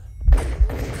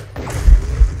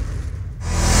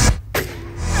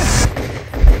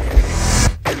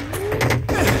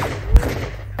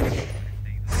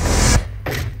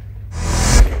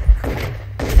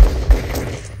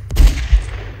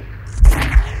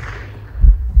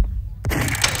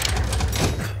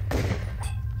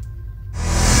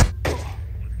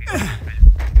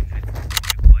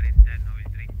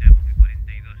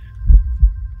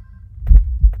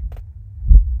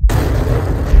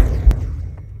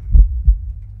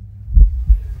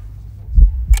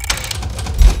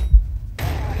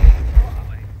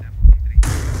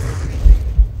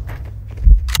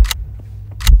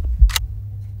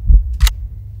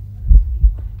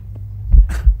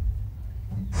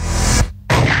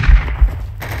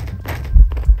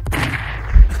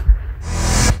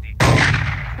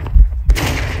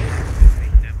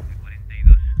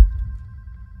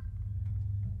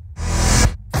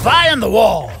 Fly on the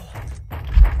wall!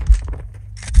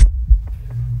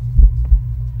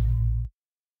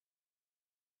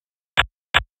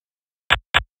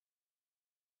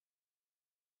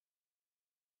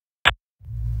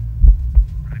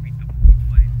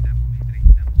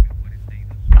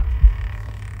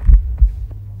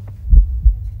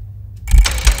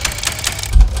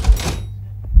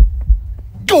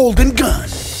 Golden gun!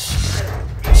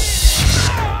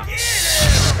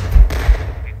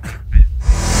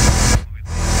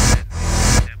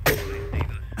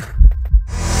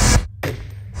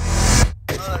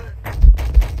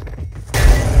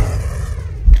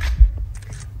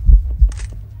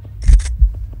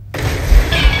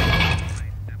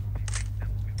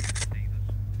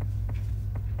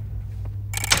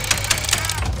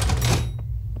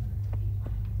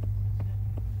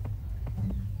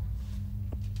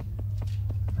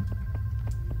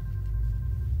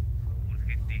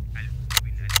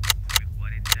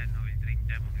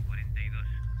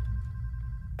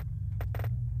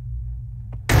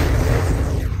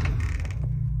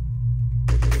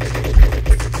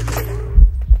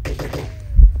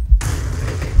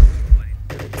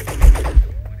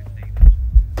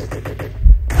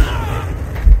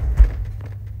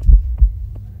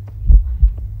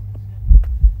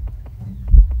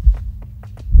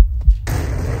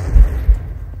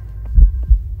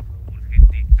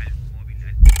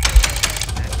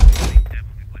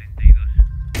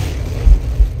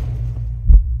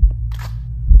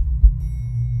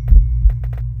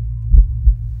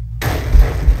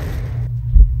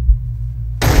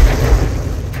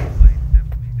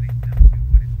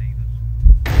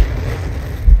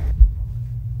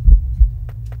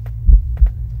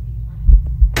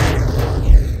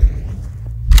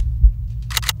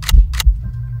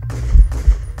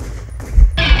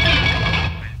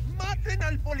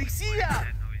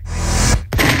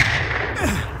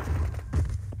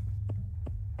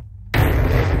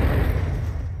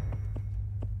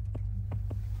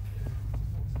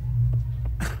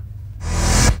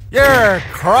 You're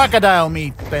crocodile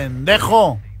meat,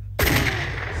 pendejo.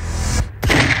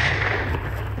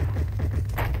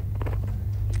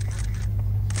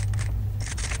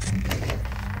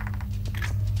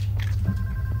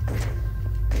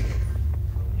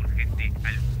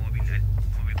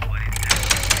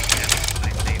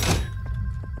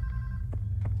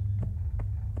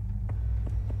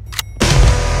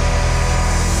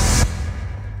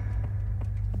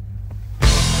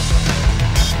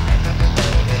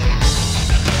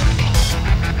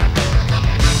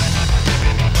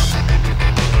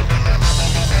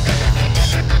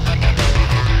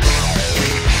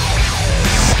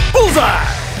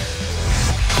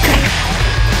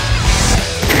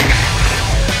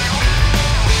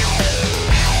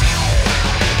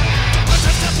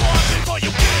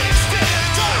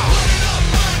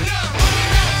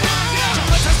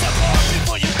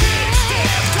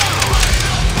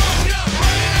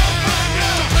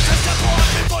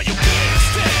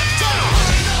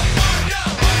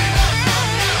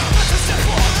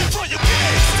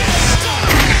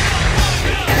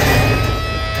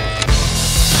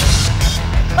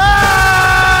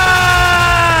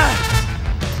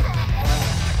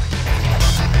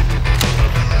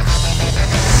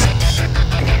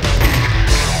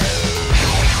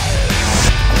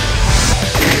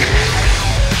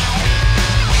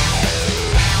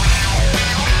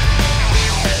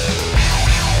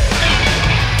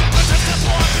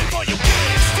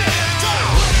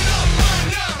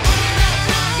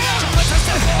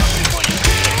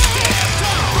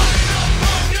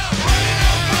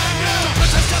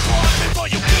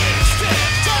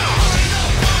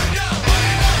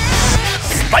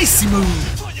 Spicy move!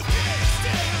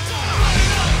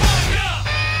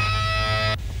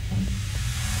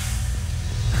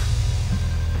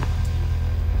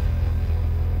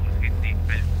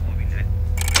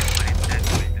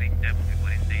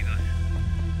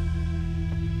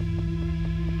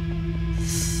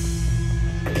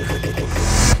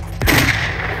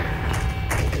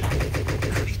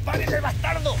 ¡Dispárenle,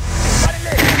 bastardo!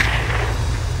 ¡Dispárenle!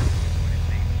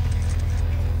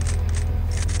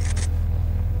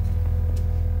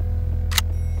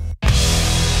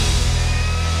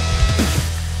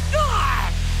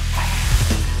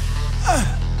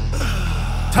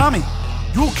 Tommy,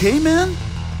 you okay, man?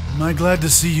 Am I glad to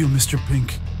see you, Mr.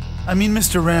 Pink? I mean,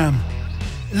 Mr. Ram.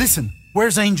 Listen,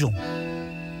 where's Angel?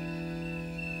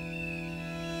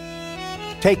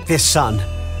 Take this, son.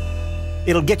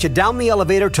 It'll get you down the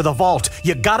elevator to the vault.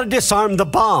 You gotta disarm the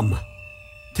bomb.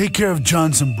 Take care of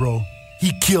Johnson, bro.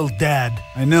 He killed Dad.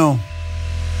 I know.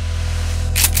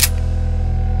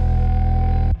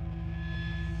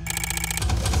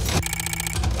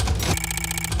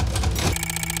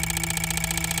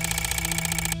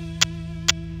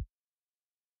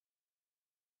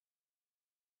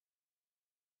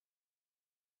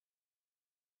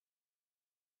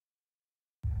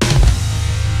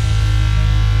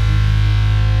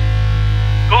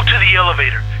 the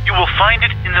elevator. You will find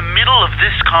it in the middle of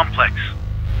this complex.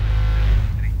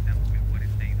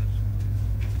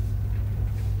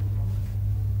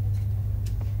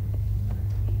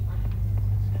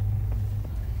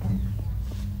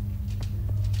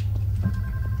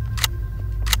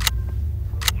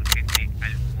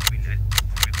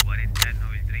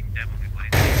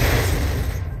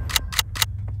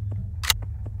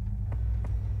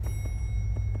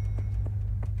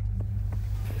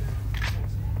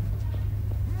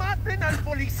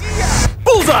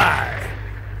 Bullseye!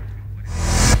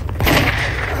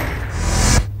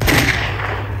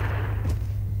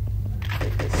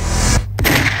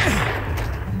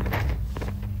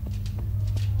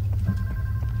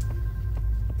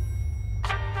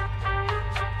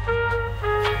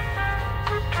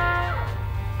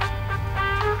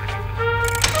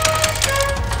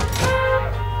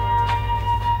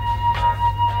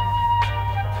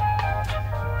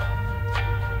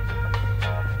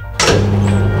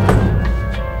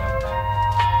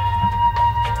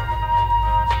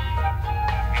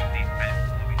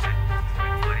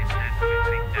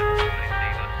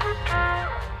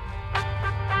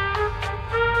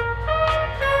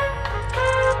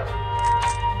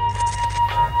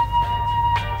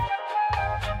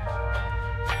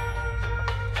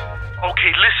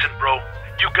 Okay, listen, bro.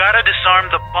 You gotta disarm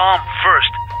the bomb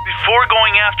first, before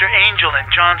going after Angel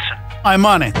and Johnson. I'm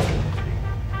on it.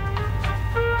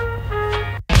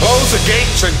 Close the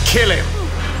gates and kill him.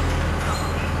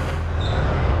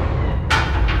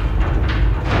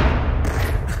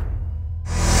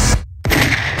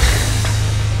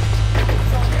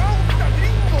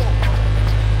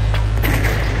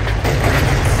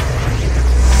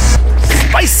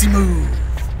 Spicy move.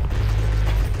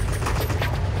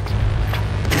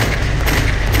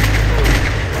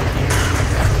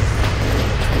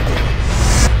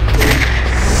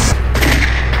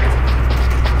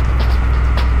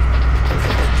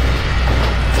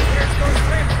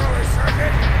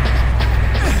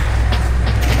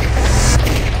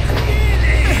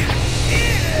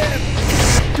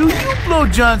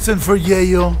 Johnson for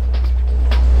Yayo.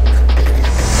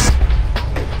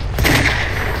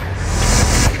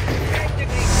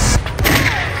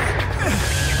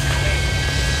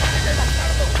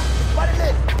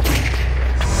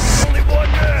 Only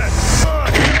one man. Come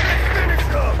on, let's finish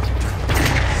him.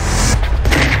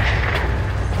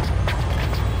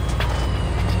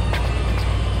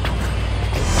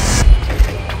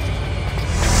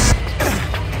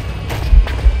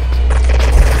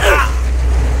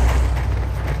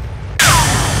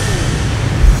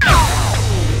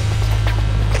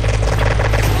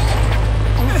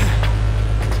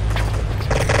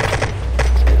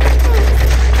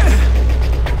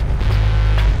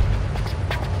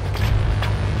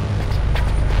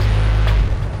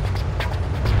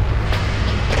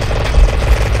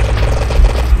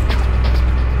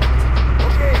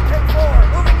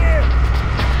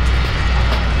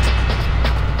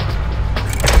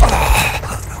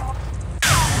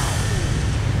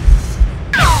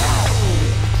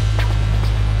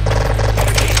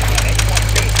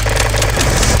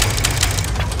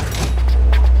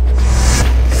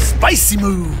 Spicy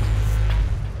move.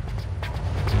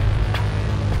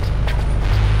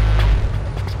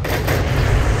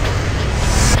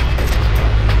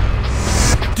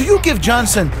 Do you give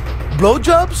Johnson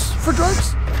blowjobs for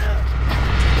drugs?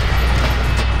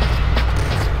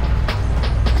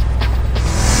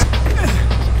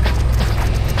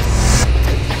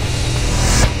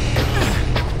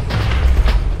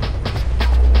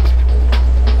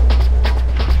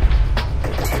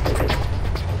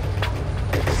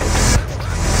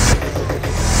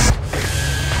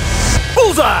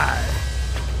 Bullseye!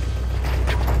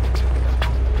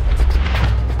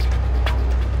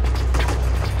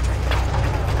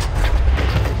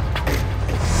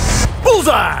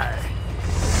 Bullseye!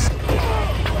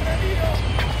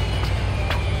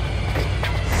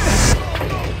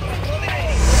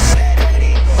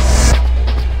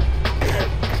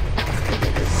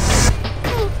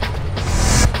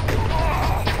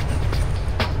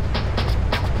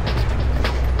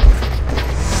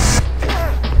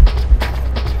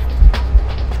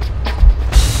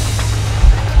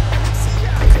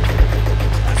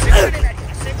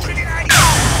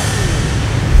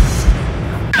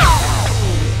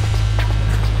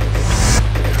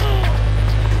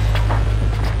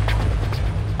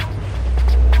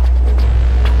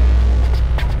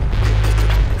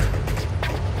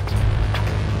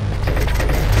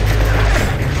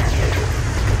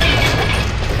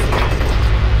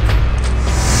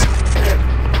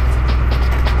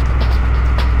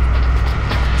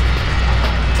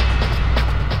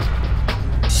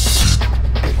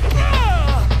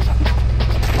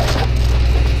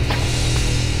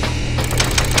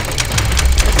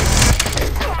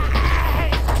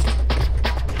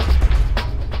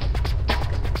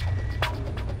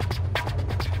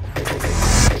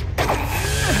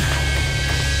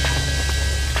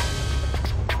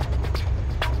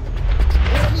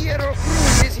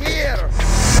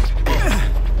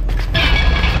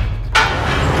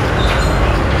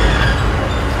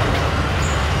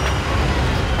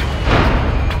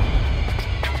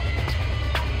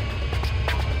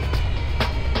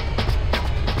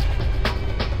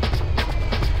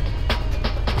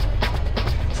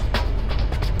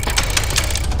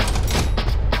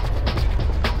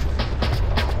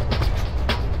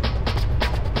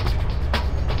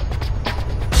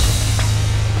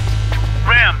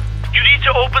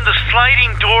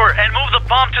 and move the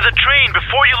bomb to the train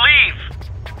before you leave.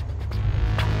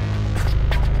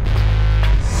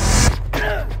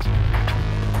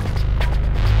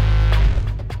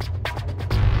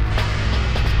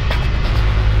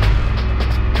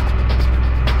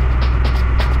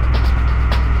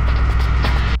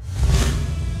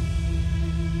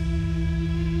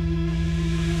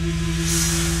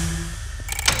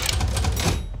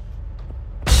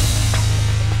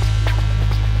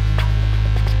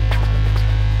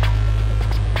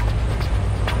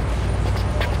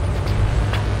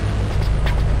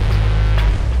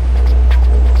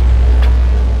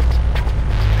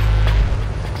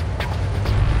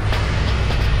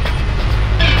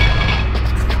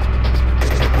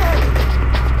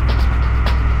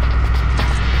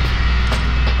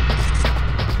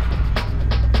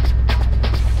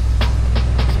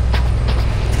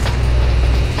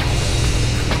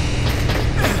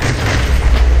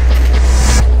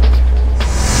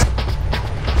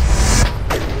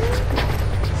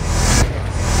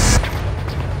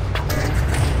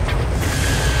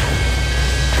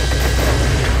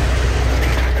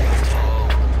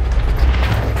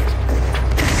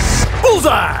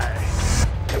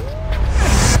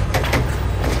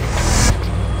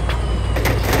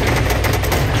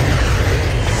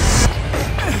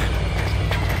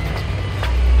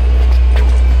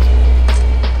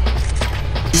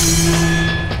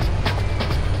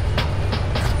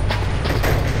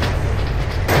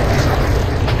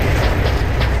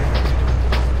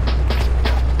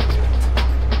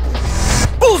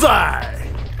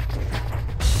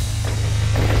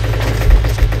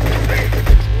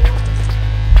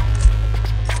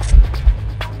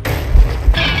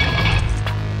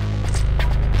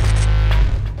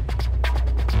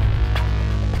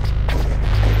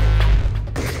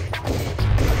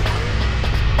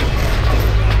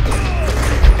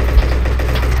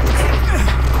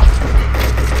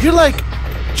 You're like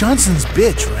Johnson's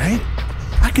bitch, right?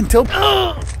 I can tell.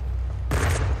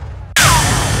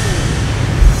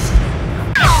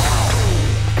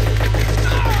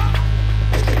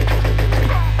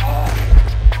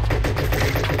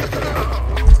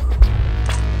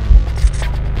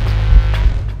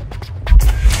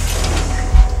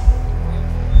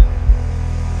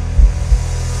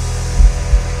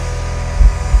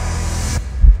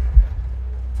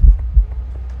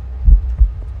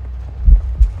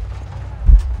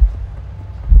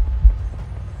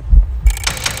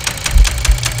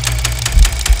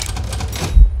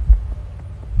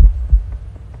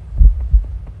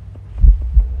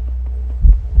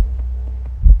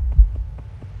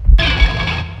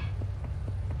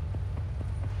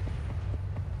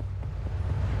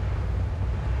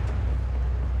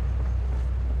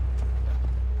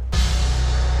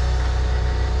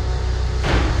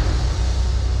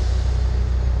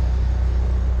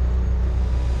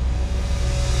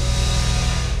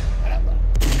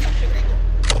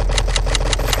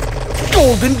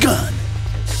 Golden gun.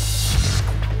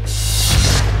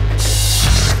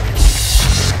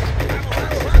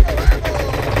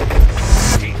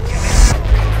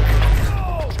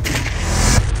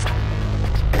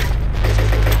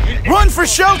 Run for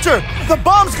shelter! The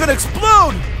bomb's gonna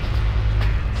explode!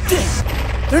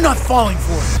 Damn, they're not falling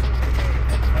for it.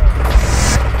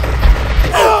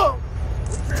 Oh!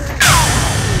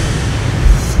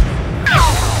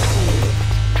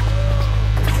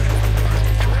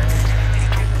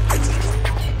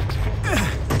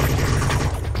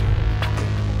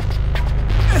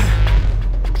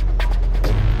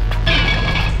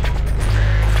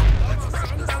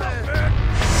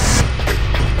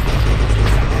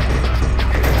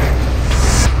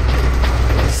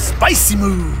 Spicy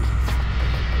move!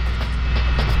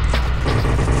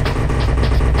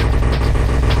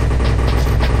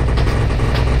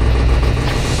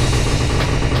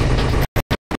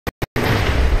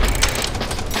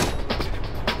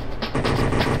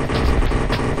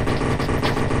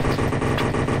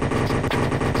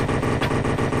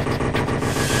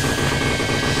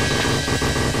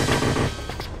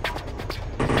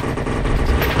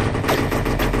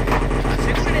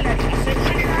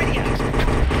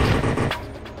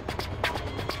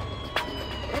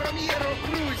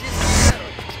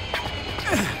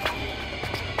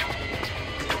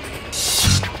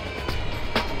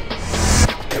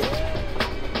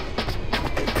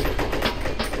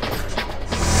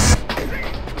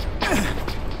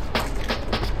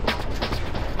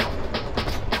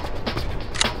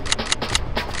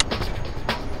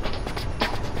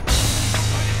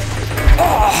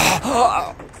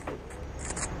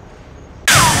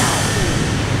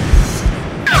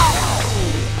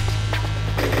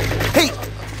 Hey,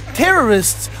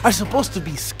 terrorists are supposed to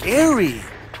be scary.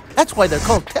 That's why they're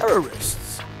called terrorists.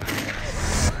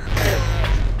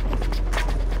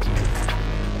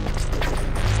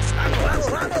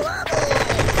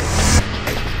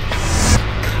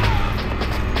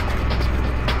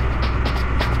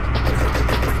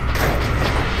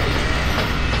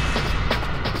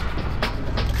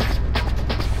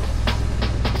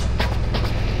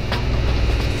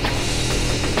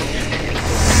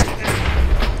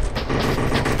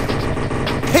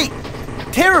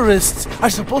 Terrorists are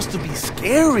supposed to be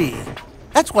scary.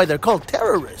 That's why they're called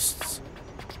terrorists.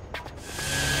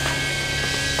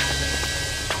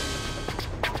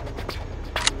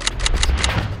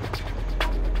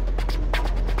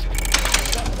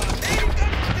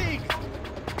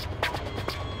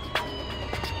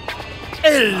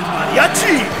 El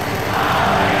mariachi!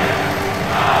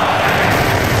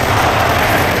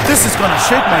 This is gonna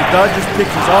shake my Dodgers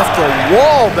pictures off the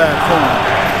wall back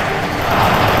home.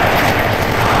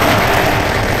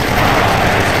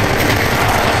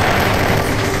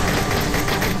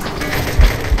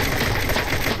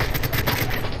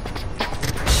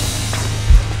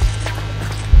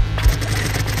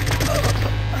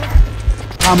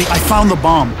 Tommy, I found the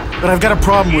bomb, but I've got a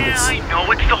problem with this. I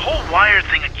know, it's the whole wire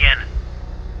thing again.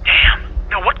 Damn,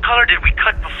 now what color did we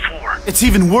cut before? It's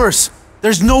even worse.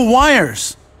 There's no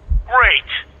wires. Great.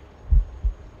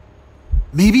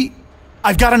 Maybe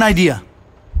I've got an idea.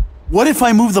 What if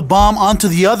I move the bomb onto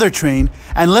the other train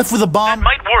and left with the bomb? That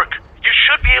might work. You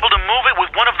should be able to move it with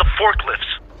one of the forklifts.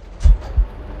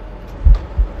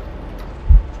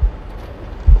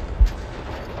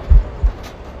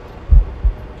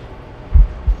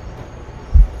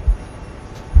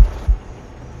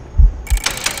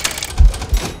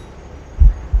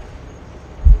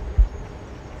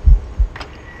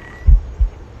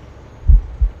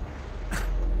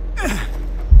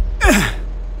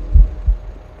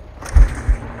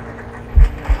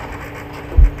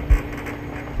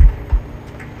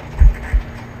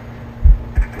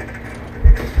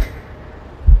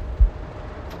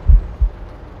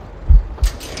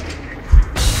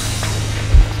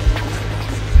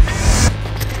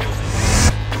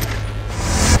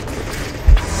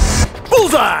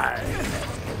 Bullseye!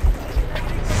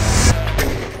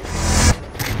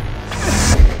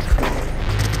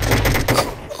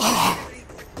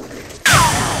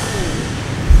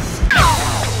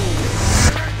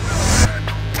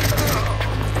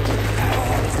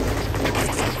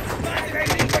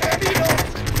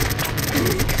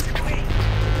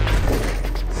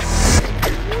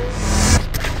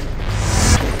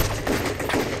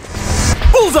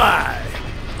 Bullseye!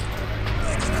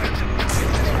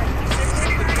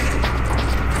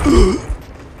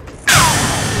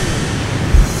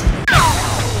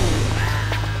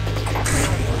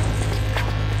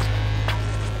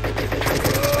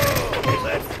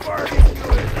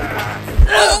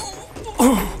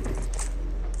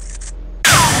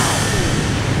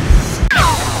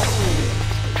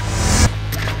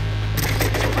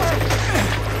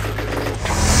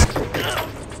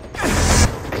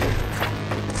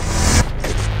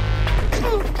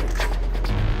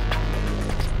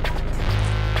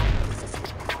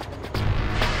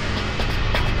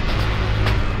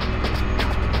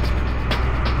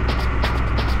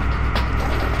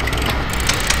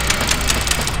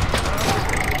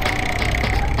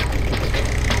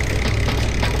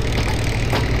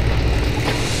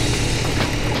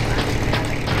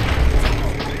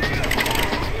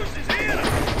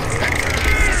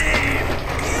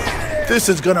 This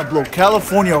is gonna blow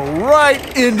California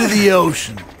right into the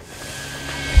ocean.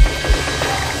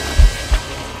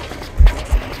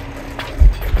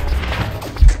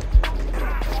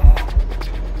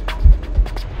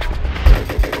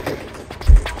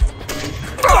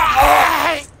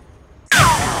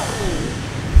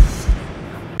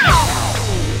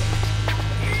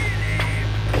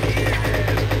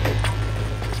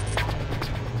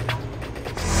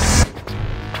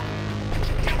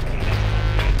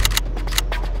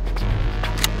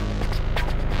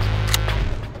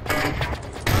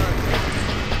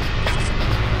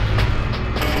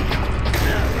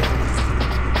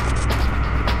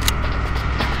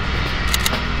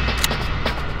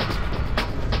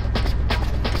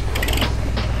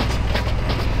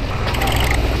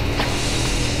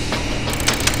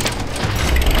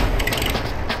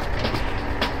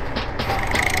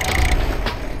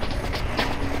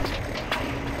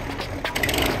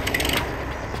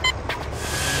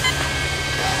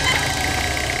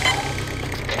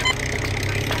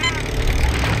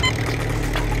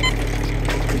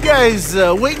 Guys,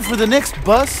 waiting for the next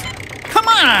bus? Come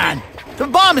on! The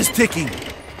bomb is ticking!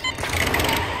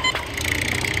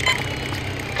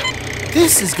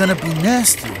 This is gonna be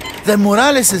nasty. than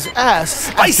Morales' ass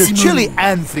after Spicy chili move.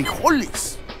 and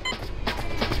frijoles.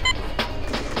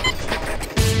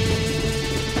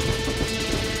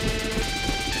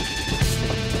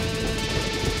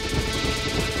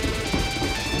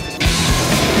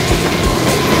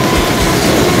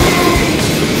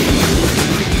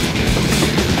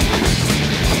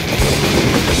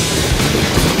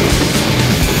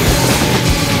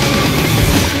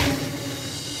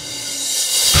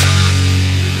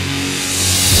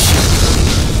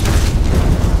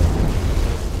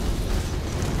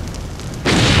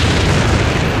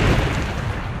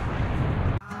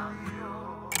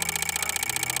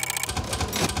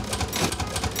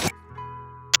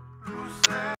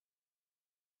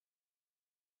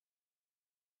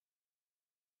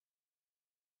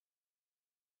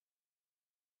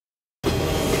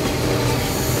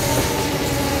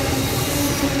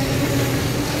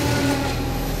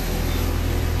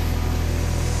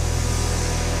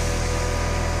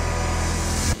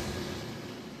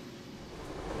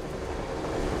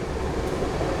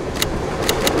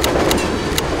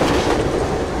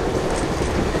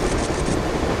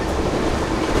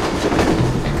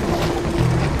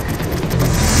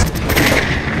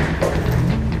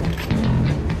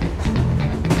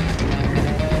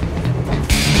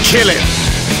 Kill him!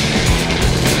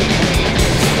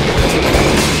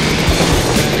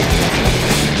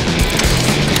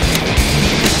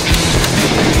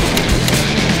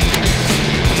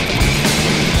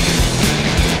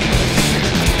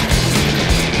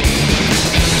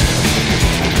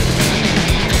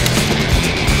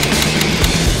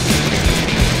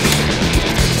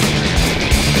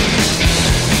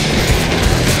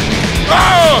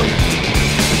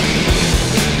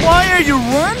 Why are you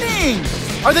running?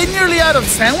 Are they nearly out of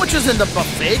sandwiches in the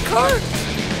buffet cart?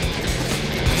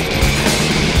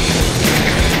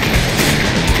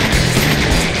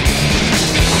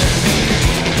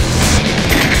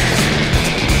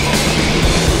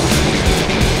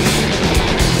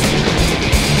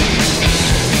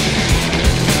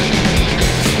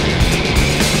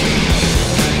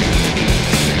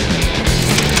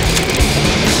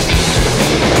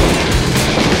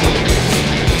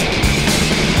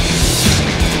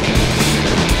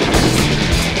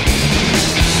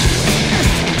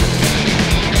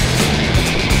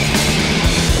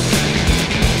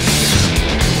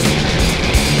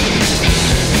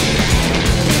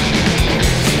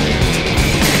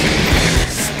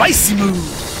 Spicy move!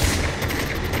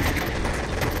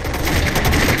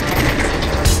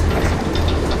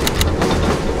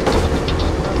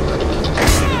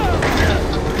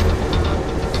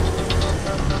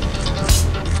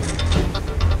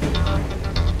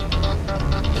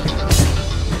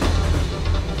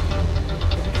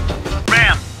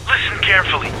 Ram, listen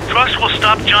carefully. Truss will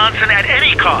stop Johnson at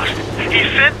any cost. He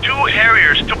sent 2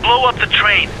 Harriers to blow up the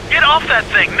train. Get off that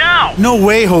thing now! No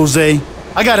way, Jose.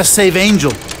 I gotta save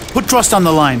Angel. Put Trust on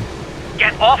the line.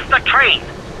 Get off the train!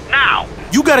 Now!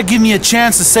 You gotta give me a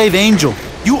chance to save Angel.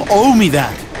 You owe me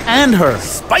that. And her.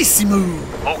 Spicy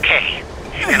move. Okay.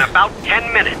 In about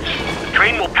 10 minutes, the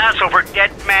train will pass over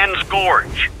Dead Man's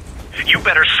Gorge. You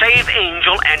better save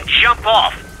Angel and jump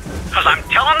off, because I'm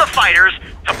telling the fighters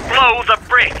to blow the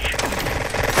bridge.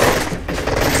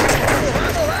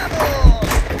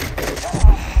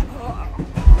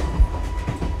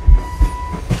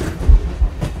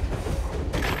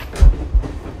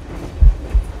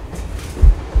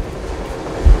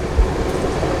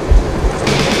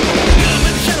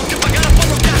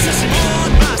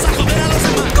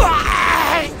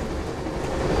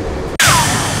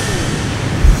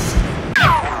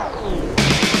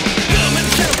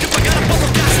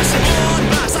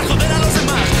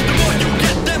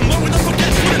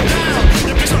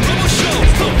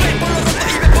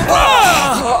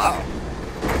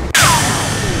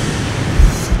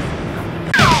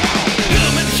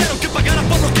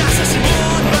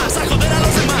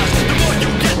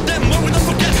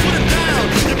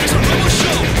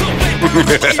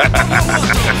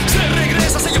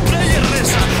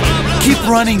 Keep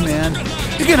running, man.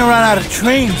 You're gonna run out of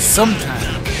trains sometime.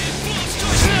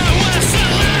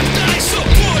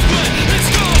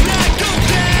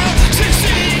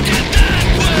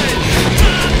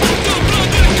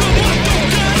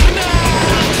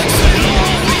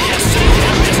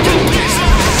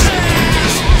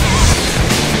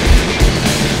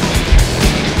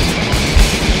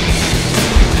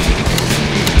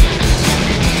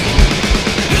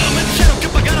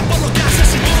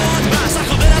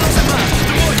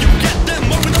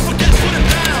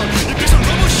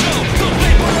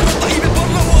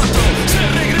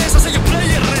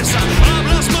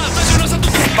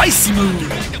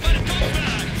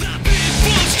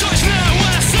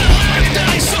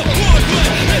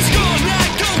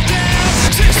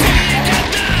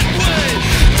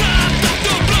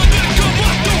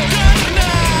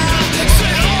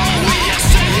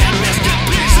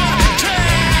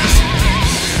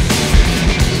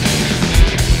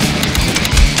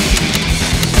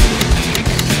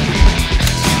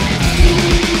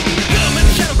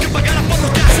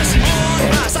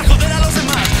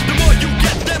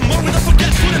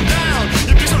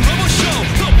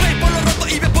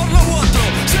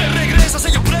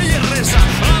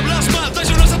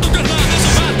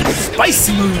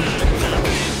 Spicy move.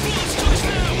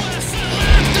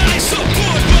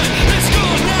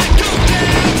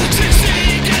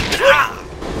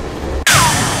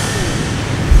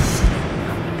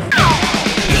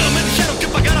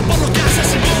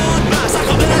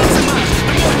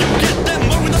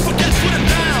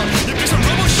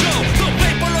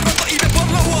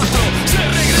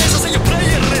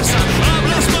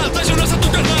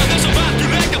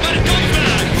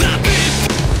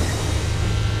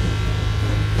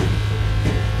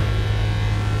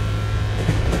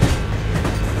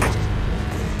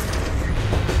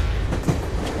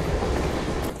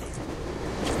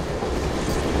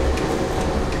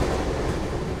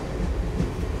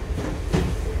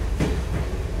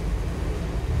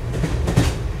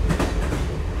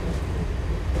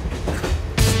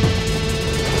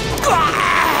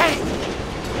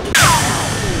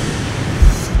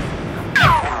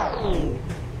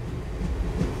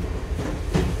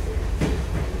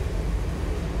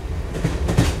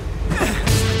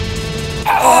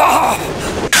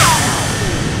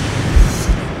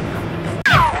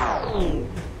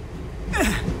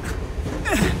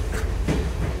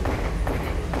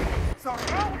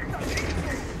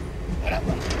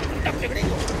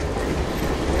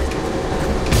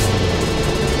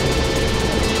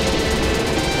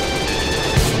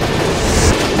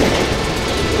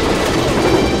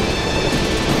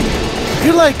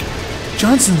 You're like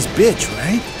Johnson's bitch,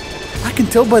 right? I can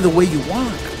tell by the way you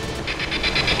walk.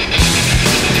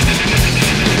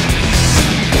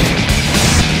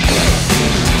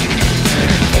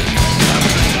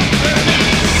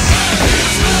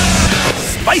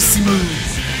 Spicy move.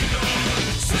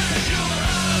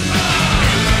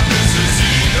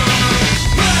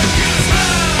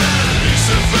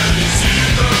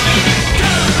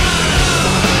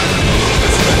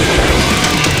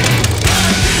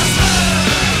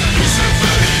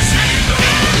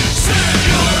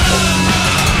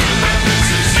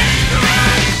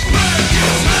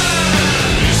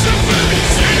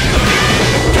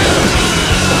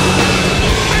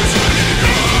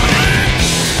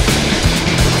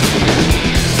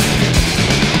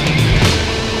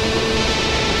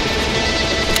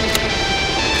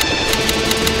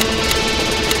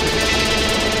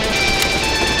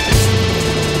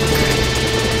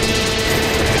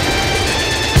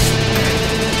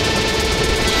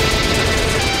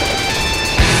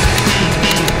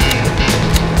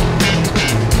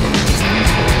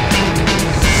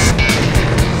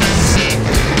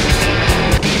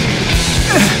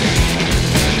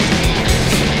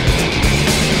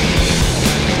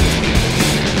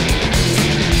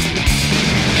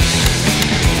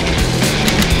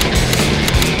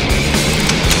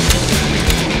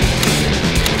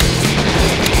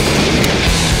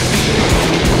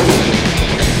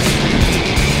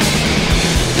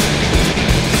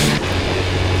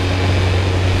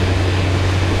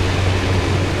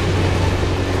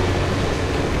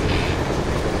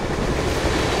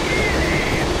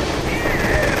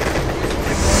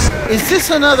 Is this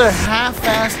another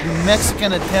half-assed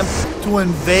Mexican attempt to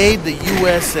invade the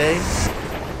USA?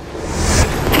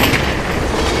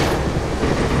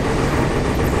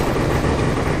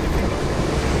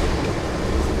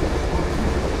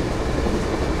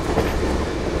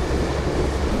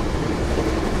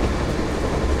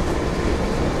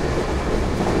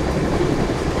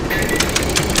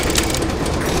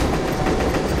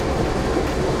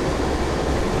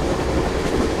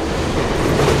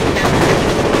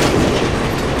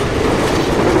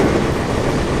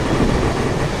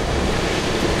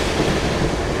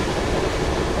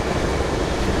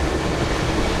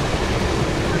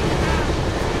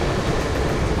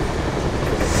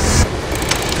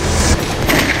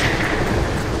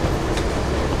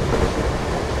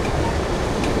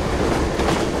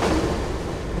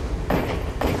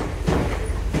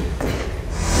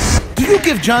 Do you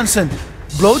give Johnson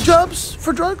blowjobs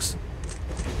for drugs?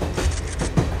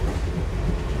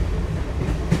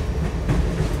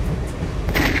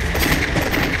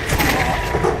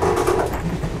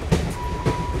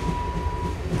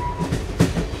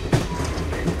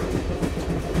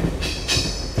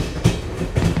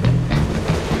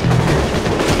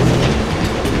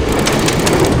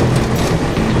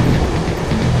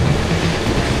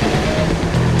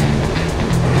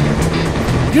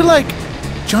 You're like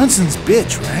Johnson's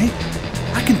bitch, right?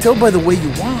 I can tell by the way you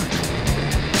walk.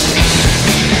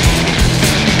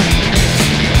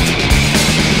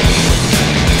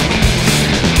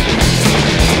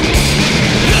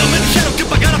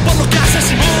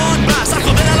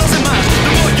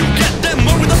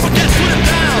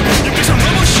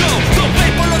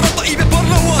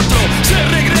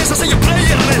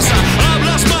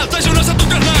 Hablas mal, traes una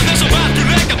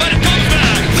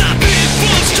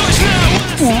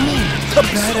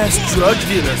drug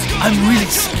dealers. I'm really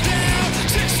scared.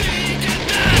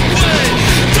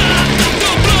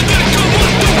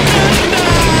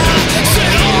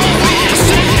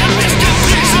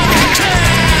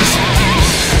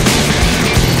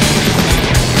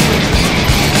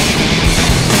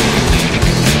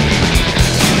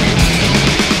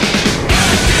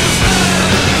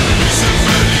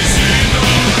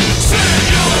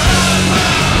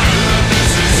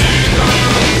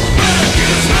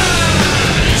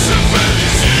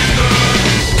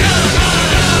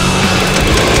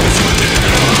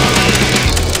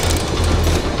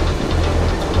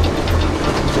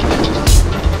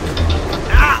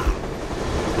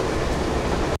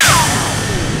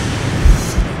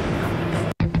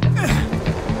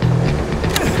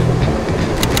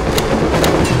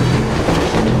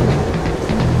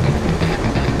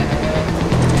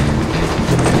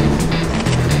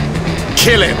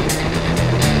 Kill him!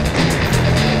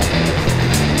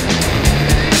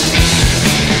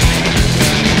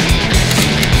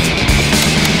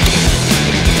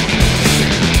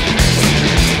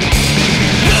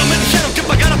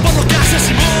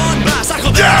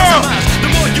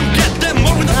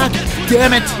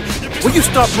 Damn it! Will you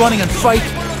stop running and fight?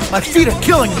 My feet are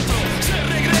killing me!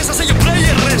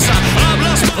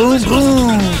 Boom,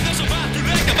 boom!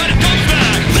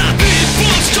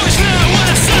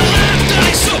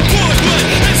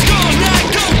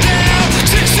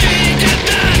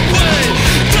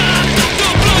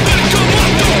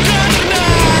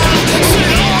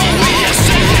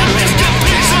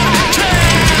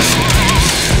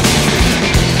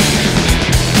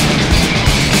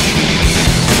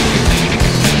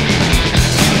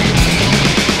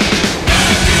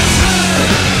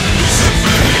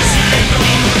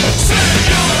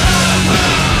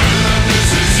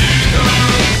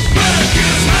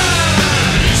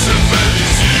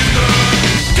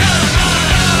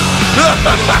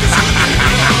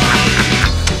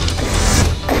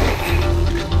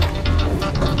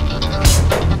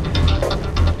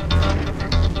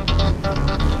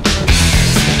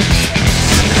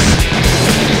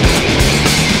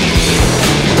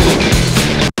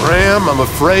 I'm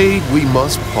afraid we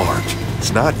must part.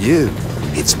 It's not you,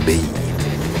 it's me.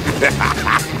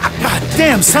 God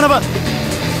damn, son of a...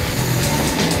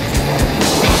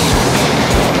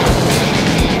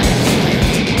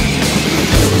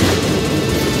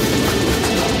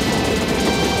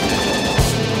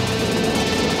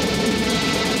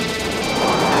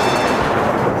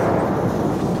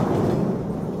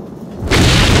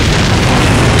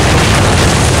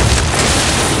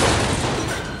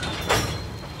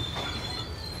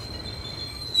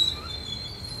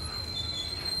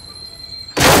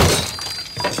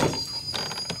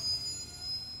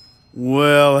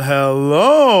 Well,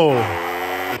 hello!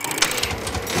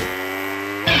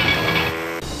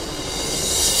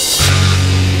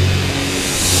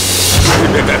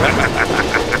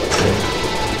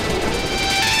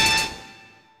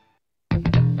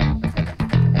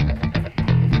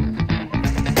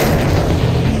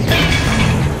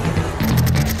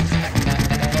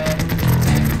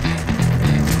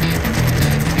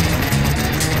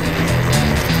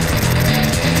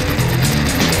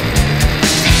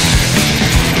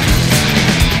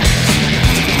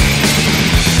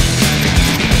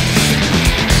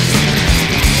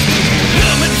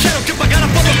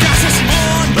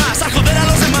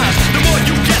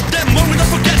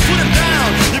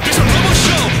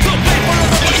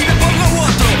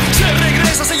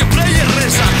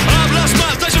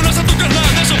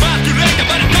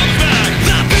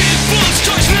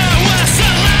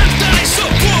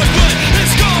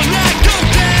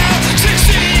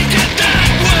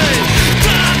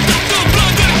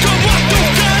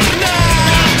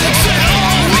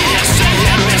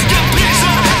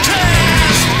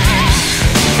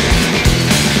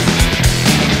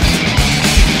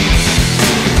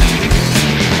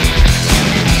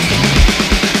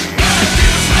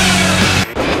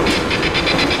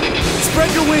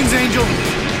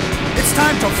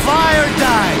 To fly or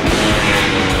die.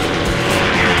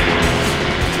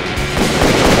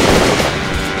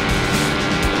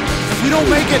 If we don't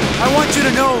make it, I want you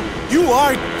to know you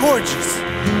are gorgeous.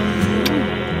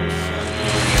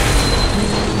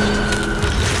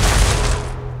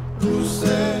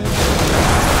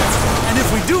 And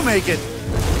if we do make it,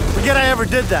 forget I ever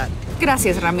did that.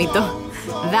 Gracias, Ramito.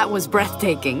 That was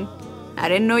breathtaking. I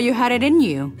didn't know you had it in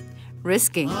you.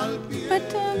 Risky, but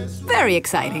very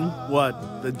exciting.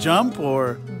 What, the jump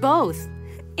or? Both,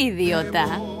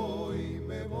 idiota.